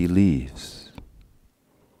believes.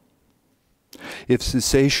 If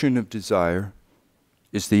cessation of desire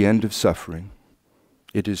is the end of suffering,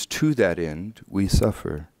 it is to that end we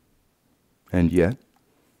suffer. And yet,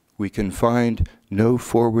 we can find no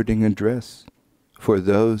forwarding address for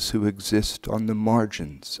those who exist on the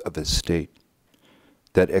margins of a state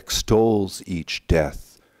that extols each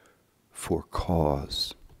death for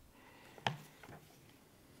cause.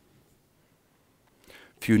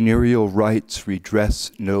 Funereal rites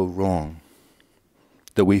redress no wrong,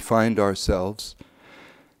 though we find ourselves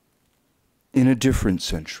in a different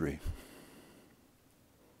century,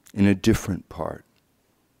 in a different part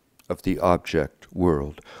of the object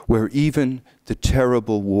world, where even the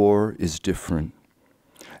terrible war is different,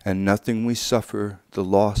 and nothing we suffer the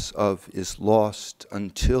loss of is lost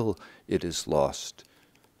until it is lost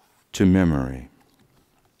to memory.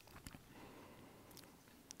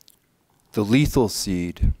 The lethal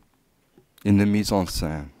seed in the mise en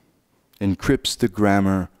scène encrypts the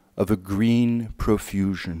grammar of a green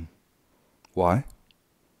profusion. Why?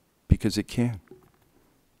 Because it can.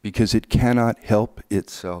 Because it cannot help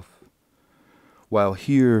itself. While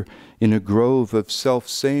here, in a grove of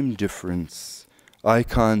self-same difference,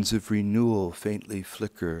 icons of renewal faintly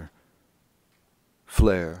flicker,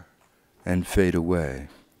 flare, and fade away.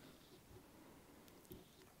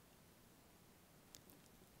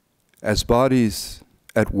 As bodies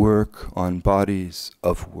at work on bodies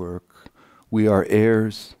of work, we are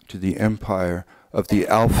heirs to the empire of the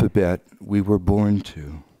alphabet we were born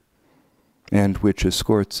to, and which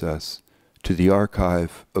escorts us to the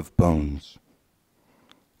archive of bones,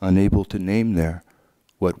 unable to name there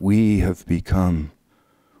what we have become,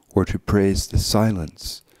 or to praise the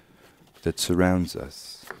silence that surrounds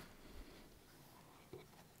us.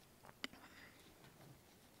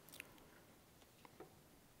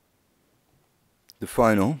 The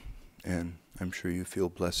final, and I'm sure you feel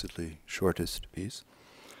blessedly shortest piece,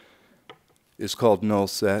 is called Null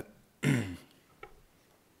Set.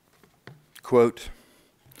 Quote,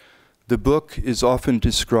 "The book is often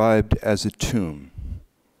described as a tomb."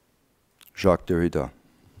 Jacques Derrida,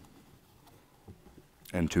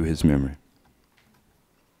 and to his memory.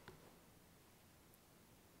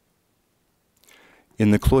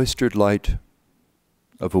 In the cloistered light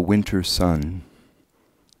of a winter sun,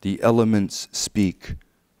 the elements speak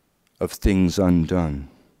of things undone,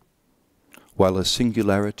 while a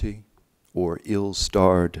singularity or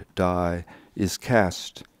ill-starred die is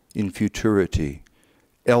cast in futurity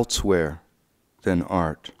elsewhere than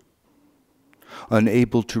art,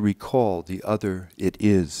 unable to recall the other it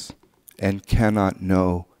is and cannot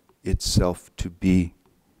know itself to be.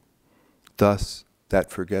 Thus, that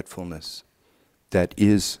forgetfulness that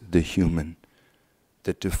is the human,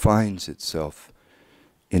 that defines itself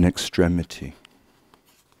in extremity.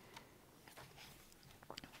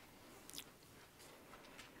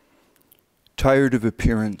 Tired of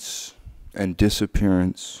appearance and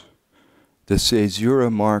disappearance, the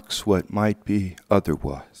caesura marks what might be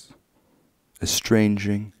otherwise,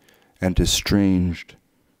 estranging and estranged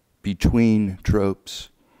between tropes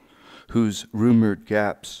whose rumored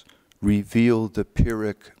gaps reveal the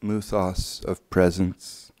pyrrhic muthos of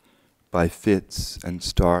presence by fits and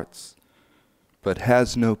starts, but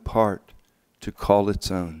has no part to call its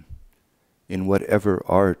own in whatever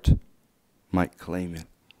art might claim it.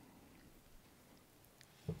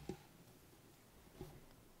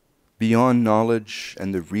 Beyond knowledge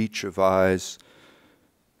and the reach of eyes,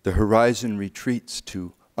 the horizon retreats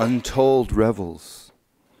to untold revels,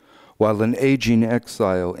 while an aging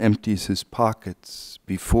exile empties his pockets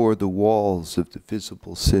before the walls of the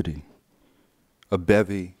visible city, a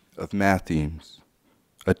bevy of mathemes,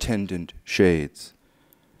 attendant shades,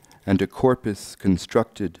 and a corpus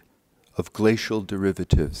constructed of glacial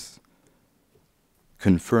derivatives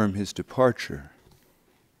confirm his departure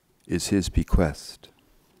is his bequest.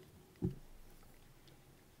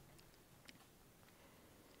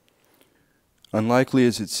 Unlikely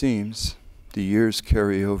as it seems, the years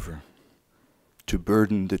carry over to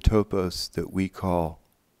burden the topos that we call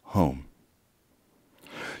home,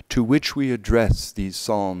 to which we address these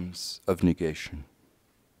psalms of negation,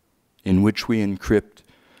 in which we encrypt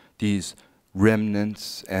these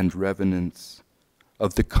remnants and revenants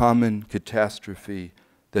of the common catastrophe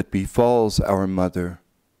that befalls our mother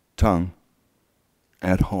tongue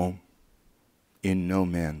at home in no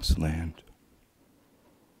man's land.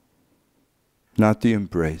 Not the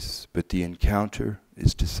embrace, but the encounter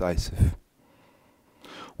is decisive,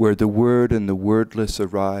 where the word and the wordless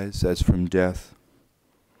arise as from death,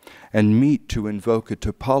 and meet to invoke a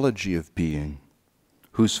topology of being,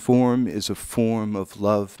 whose form is a form of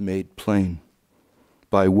love made plain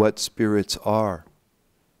by what spirits are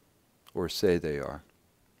or say they are.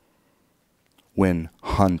 When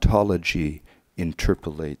hauntology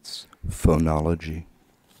interpolates phonology.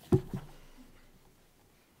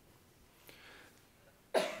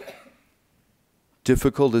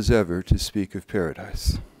 Difficult as ever to speak of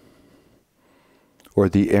paradise, or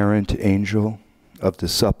the errant angel of the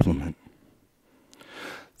supplement.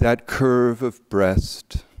 That curve of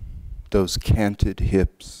breast, those canted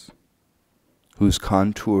hips, whose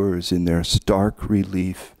contours in their stark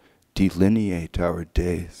relief delineate our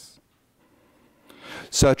days.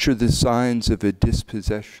 Such are the signs of a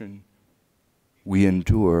dispossession we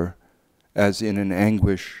endure as in an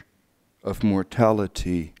anguish of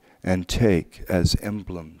mortality and take as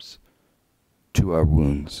emblems to our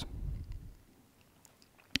wounds.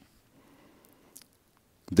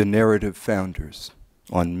 The narrative founders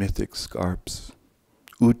on mythic scarps,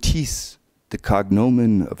 Utis, the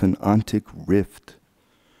cognomen of an ontic rift,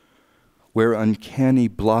 where uncanny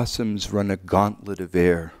blossoms run a gauntlet of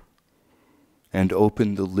air and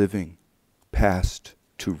open the living past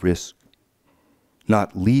to risk,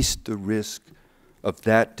 not least the risk of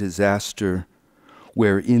that disaster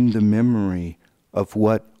wherein the memory of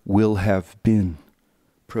what will have been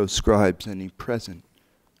proscribes any present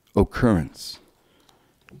occurrence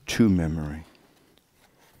to memory.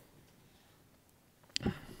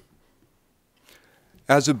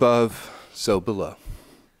 As above, so below.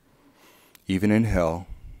 Even in hell,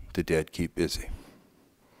 the dead keep busy.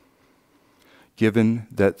 Given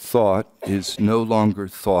that thought is no longer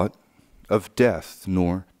thought of death,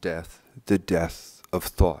 nor death the death of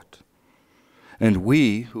thought. And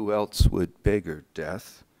we, who else would beggar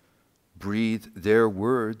death, breathe their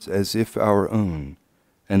words as if our own,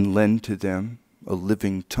 and lend to them a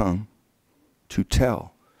living tongue to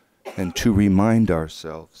tell and to remind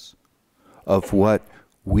ourselves of what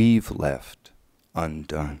we've left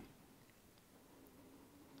undone.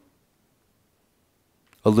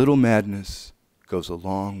 A little madness goes a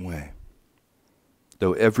long way,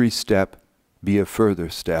 though every step be a further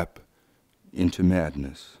step into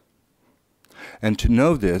madness. And to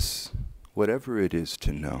know this, whatever it is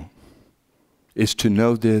to know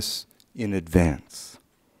this in advance,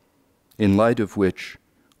 in light of which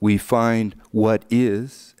we find what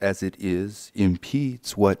is as it is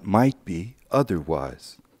impedes what might be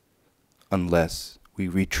otherwise, unless we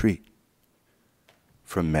retreat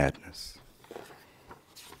from madness.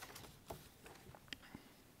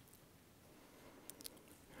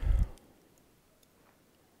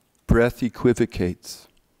 Breath equivocates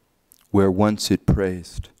where once it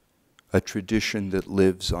praised, a tradition that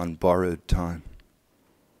lives on borrowed time.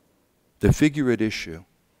 The figure at issue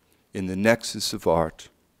in the nexus of art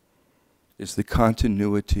is the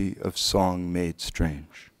continuity of song made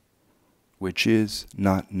strange, which is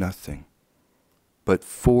not nothing, but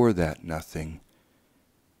for that nothing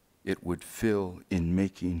it would fill in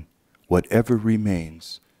making whatever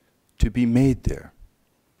remains to be made there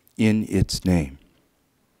in its name.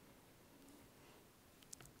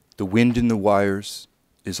 The wind in the wires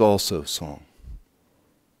is also song,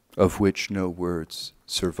 of which no words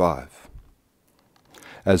survive,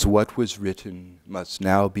 as what was written must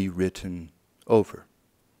now be written over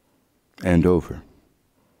and over,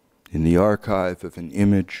 in the archive of an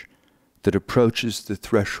image that approaches the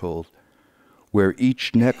threshold where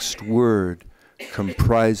each next word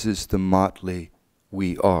comprises the motley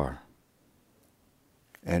we are,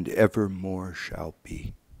 and ever more shall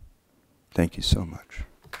be. Thank you so much.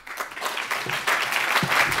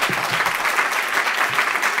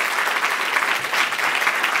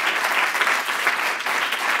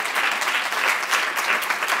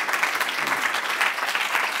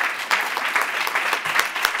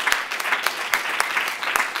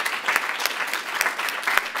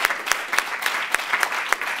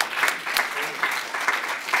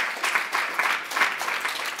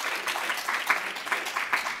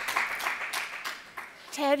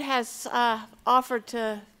 Ted has offered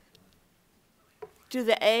to do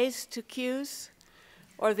the A's to Q's,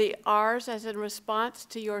 or the R's as in response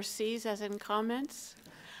to your C's as in comments.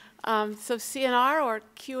 So C and R or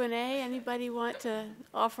Q and A, anybody want to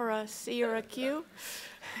offer a C or a Q?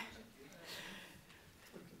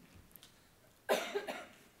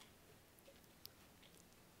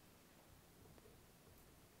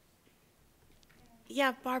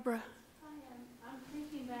 Yeah, Barbara. I'm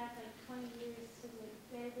thinking back like 20 years to the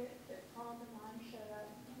day that Paul DeMond showed up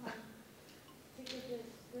to give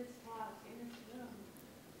this talk in this room.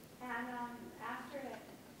 And after it,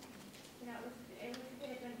 it was a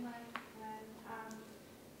day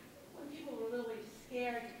when people were really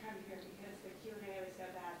scared to come here because the Q&A was so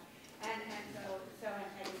bad, and so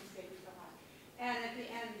anti-racist so hot. And at the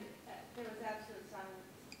end, there was absolute silence,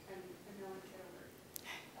 and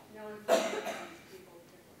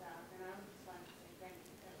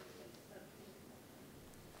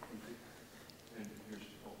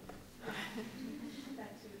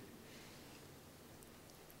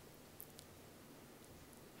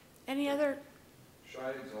Any other?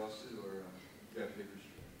 Shy, exhausted, or got papers?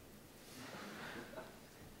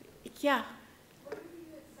 Yeah. What are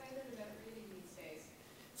you excited about reading these days?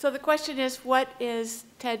 So the question is, what is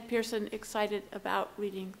Ted Pearson excited about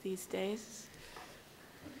reading these days?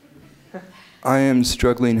 I am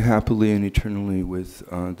struggling happily and eternally with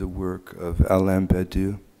the work of Alain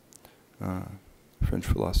Badiou, French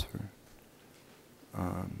philosopher.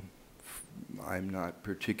 I'm not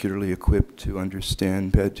particularly equipped to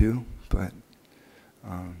understand Badiou, but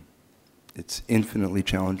it's infinitely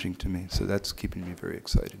challenging to me, so that's keeping me very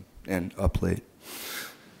excited and up late.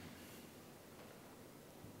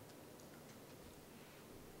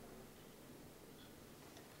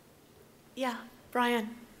 Yeah, Brian.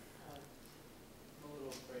 I'm a little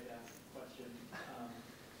afraid to ask a question.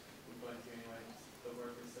 I'm going to anyway. The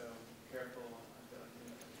work is so careful. I feel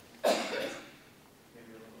like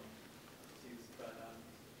maybe a little obtuse, but I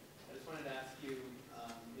just wanted to ask you.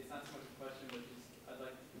 It's not so much a question, but just I'd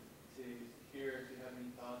like to hear if you have any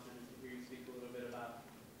thoughts, or just to hear you speak a little bit about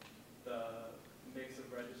the mix of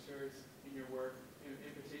registers in your work. In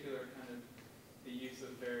particular, kind of the use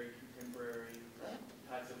of very contemporary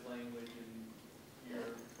types of language and your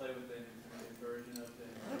play with it and kind of inversion of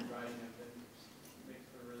it and writing of it makes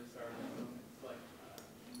for really startling moments, like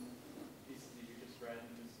pieces that you just read,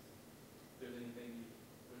 and just if there's anything you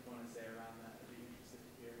would want to say around that, I'd be interested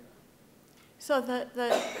to hear. So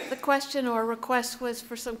the question or request was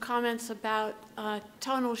for some comments about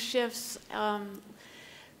tonal shifts,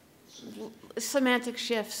 semantic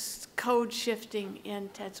shifts, code shifting in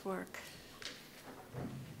Ted's work.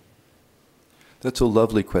 That's a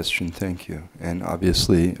lovely question, thank you. And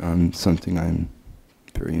obviously something I'm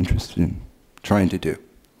very interested in trying to do.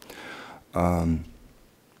 An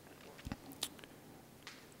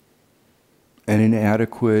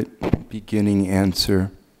inadequate beginning answer,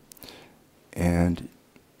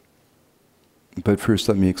 but first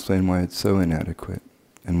let me explain why it's so inadequate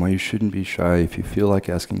and why you shouldn't be shy if you feel like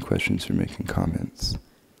asking questions or making comments.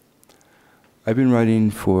 I've been writing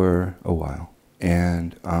for a while.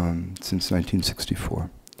 And since 1964.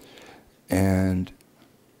 And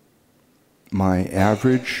my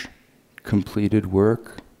average completed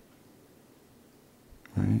work,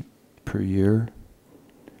 right, per year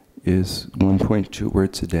is 1.2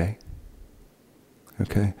 words a day.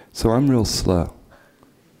 Okay? So I'm real slow.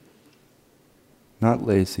 Not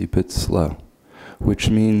lazy, but slow. Which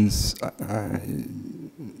means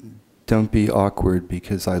don't be awkward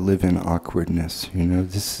because I live in awkwardness. You know,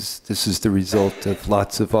 this is the result of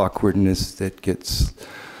lots of awkwardness that gets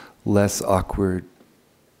less awkward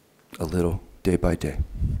a little day by day.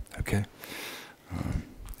 Okay,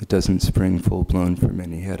 it doesn't spring full blown from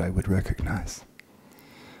any head I would recognize.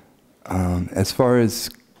 As far as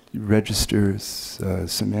registers,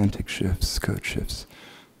 semantic shifts, code shifts,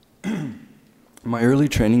 my early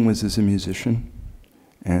training was as a musician.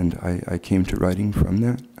 And I came to writing from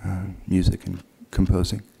that, music and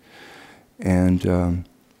composing. And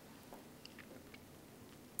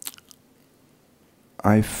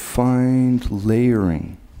I find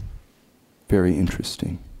layering very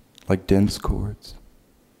interesting, like dense chords.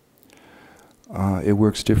 It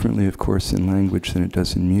works differently, of course, in language than it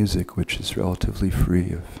does in music, which is relatively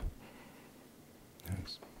free of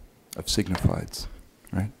signifieds,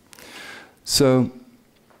 right? So,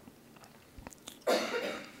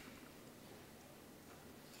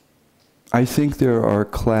 I think there are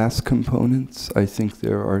class components. I think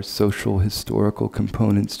there are social historical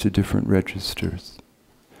components to different registers.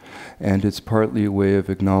 And it's partly a way of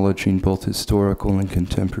acknowledging both historical and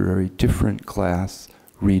contemporary different class,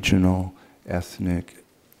 regional, ethnic,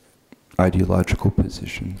 ideological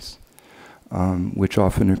positions, which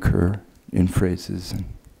often occur in phrases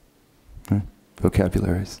and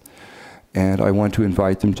vocabularies. And I want to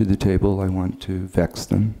invite them to the table. I want to vex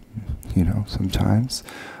them, you know, sometimes.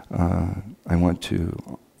 I want to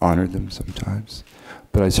honor them sometimes,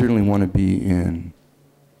 but I certainly want to be in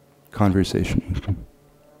conversation with them.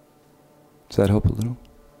 Does that help a little?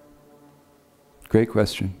 Great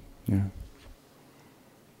question. Yeah.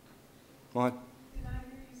 What? Did I hear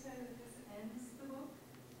you say that this ends the book?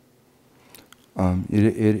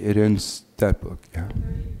 It ends that book. Yeah.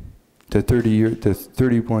 The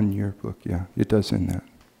 31-year book. Yeah, it does end that.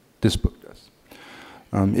 This book does.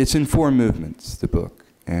 It's in 4 movements. The book.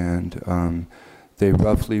 And they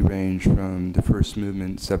roughly range from the first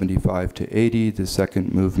movement 75 to 80, the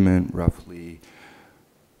second movement roughly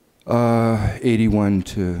 81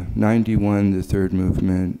 to 91, the third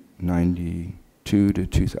movement 92 to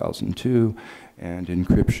 2002, and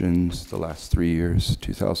Encryptions the last 3 years,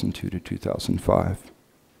 2002 to 2005.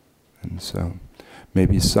 And so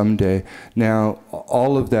maybe someday. Now,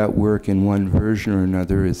 all of that work in one version or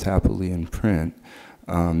another is happily in print,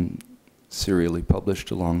 serially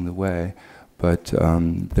published along the way, but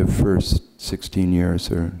the first 16 years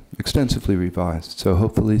are extensively revised. So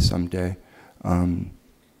hopefully someday,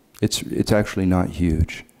 it's actually not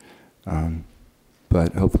huge,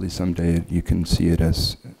 but hopefully someday you can see it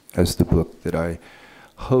as the book that I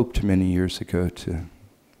hoped many years ago to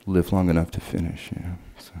live long enough to finish, you know.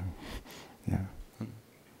 So, yeah.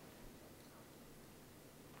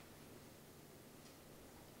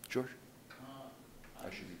 George? I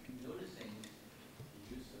should be noticing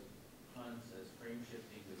the use of puns as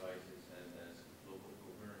frame-shifting devices and as local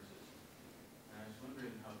coherences. And I was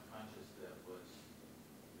wondering how conscious that was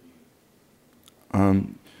for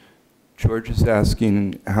you. George is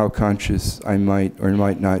asking how conscious I might or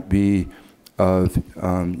might not be of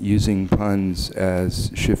using puns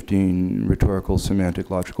as shifting rhetorical,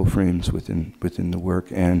 semantic, logical frames within the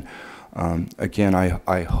work. And again,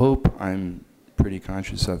 I hope I'm pretty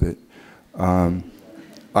conscious of it.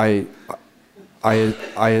 I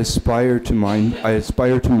aspire to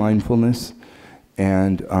mindfulness,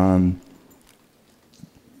 and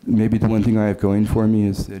maybe the one thing I have going for me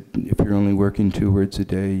is that if you're only working 2 words a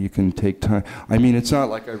day, you can take time. I mean, it's not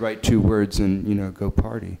like I write 2 words and, you know, go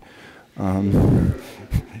party.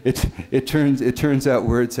 It turns out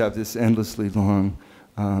words have this endlessly long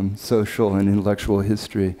social and intellectual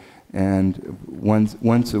history, and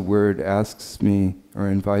once a word asks me or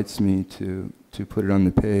invites me to put it on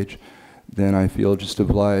the page, then I feel just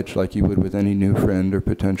obliged, like you would with any new friend or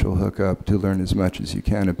potential hookup, to learn as much as you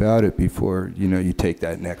can about it before, you know, you take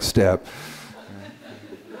that next step.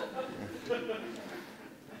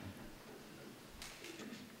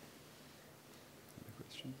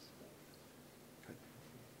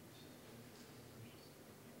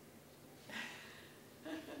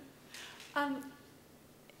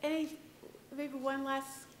 Maybe one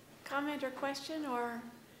last comment or question, or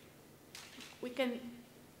we can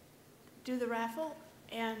do the raffle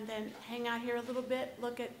and then hang out here a little bit,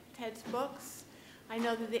 look at Ted's books. I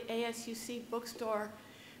know that the ASUC bookstore,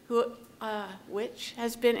 which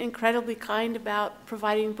has been incredibly kind about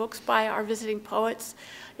providing books by our visiting poets,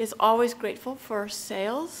 is always grateful for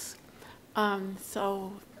sales.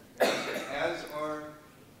 So, as are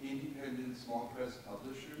independent small press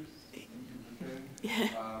publishers.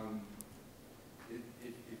 Okay?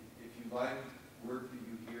 If you like work that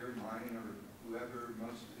you hear, mine or whoever,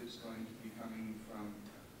 most of it's going to be coming from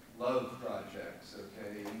love projects,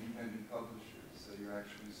 okay, independent publishers, so you're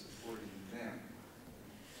actually supporting them.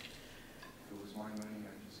 If it was my money,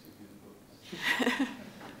 I'd just give you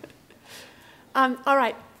the books. All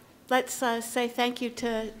right, let's say thank you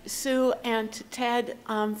to Sue and to Ted.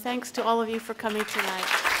 Thanks to all of you for coming tonight.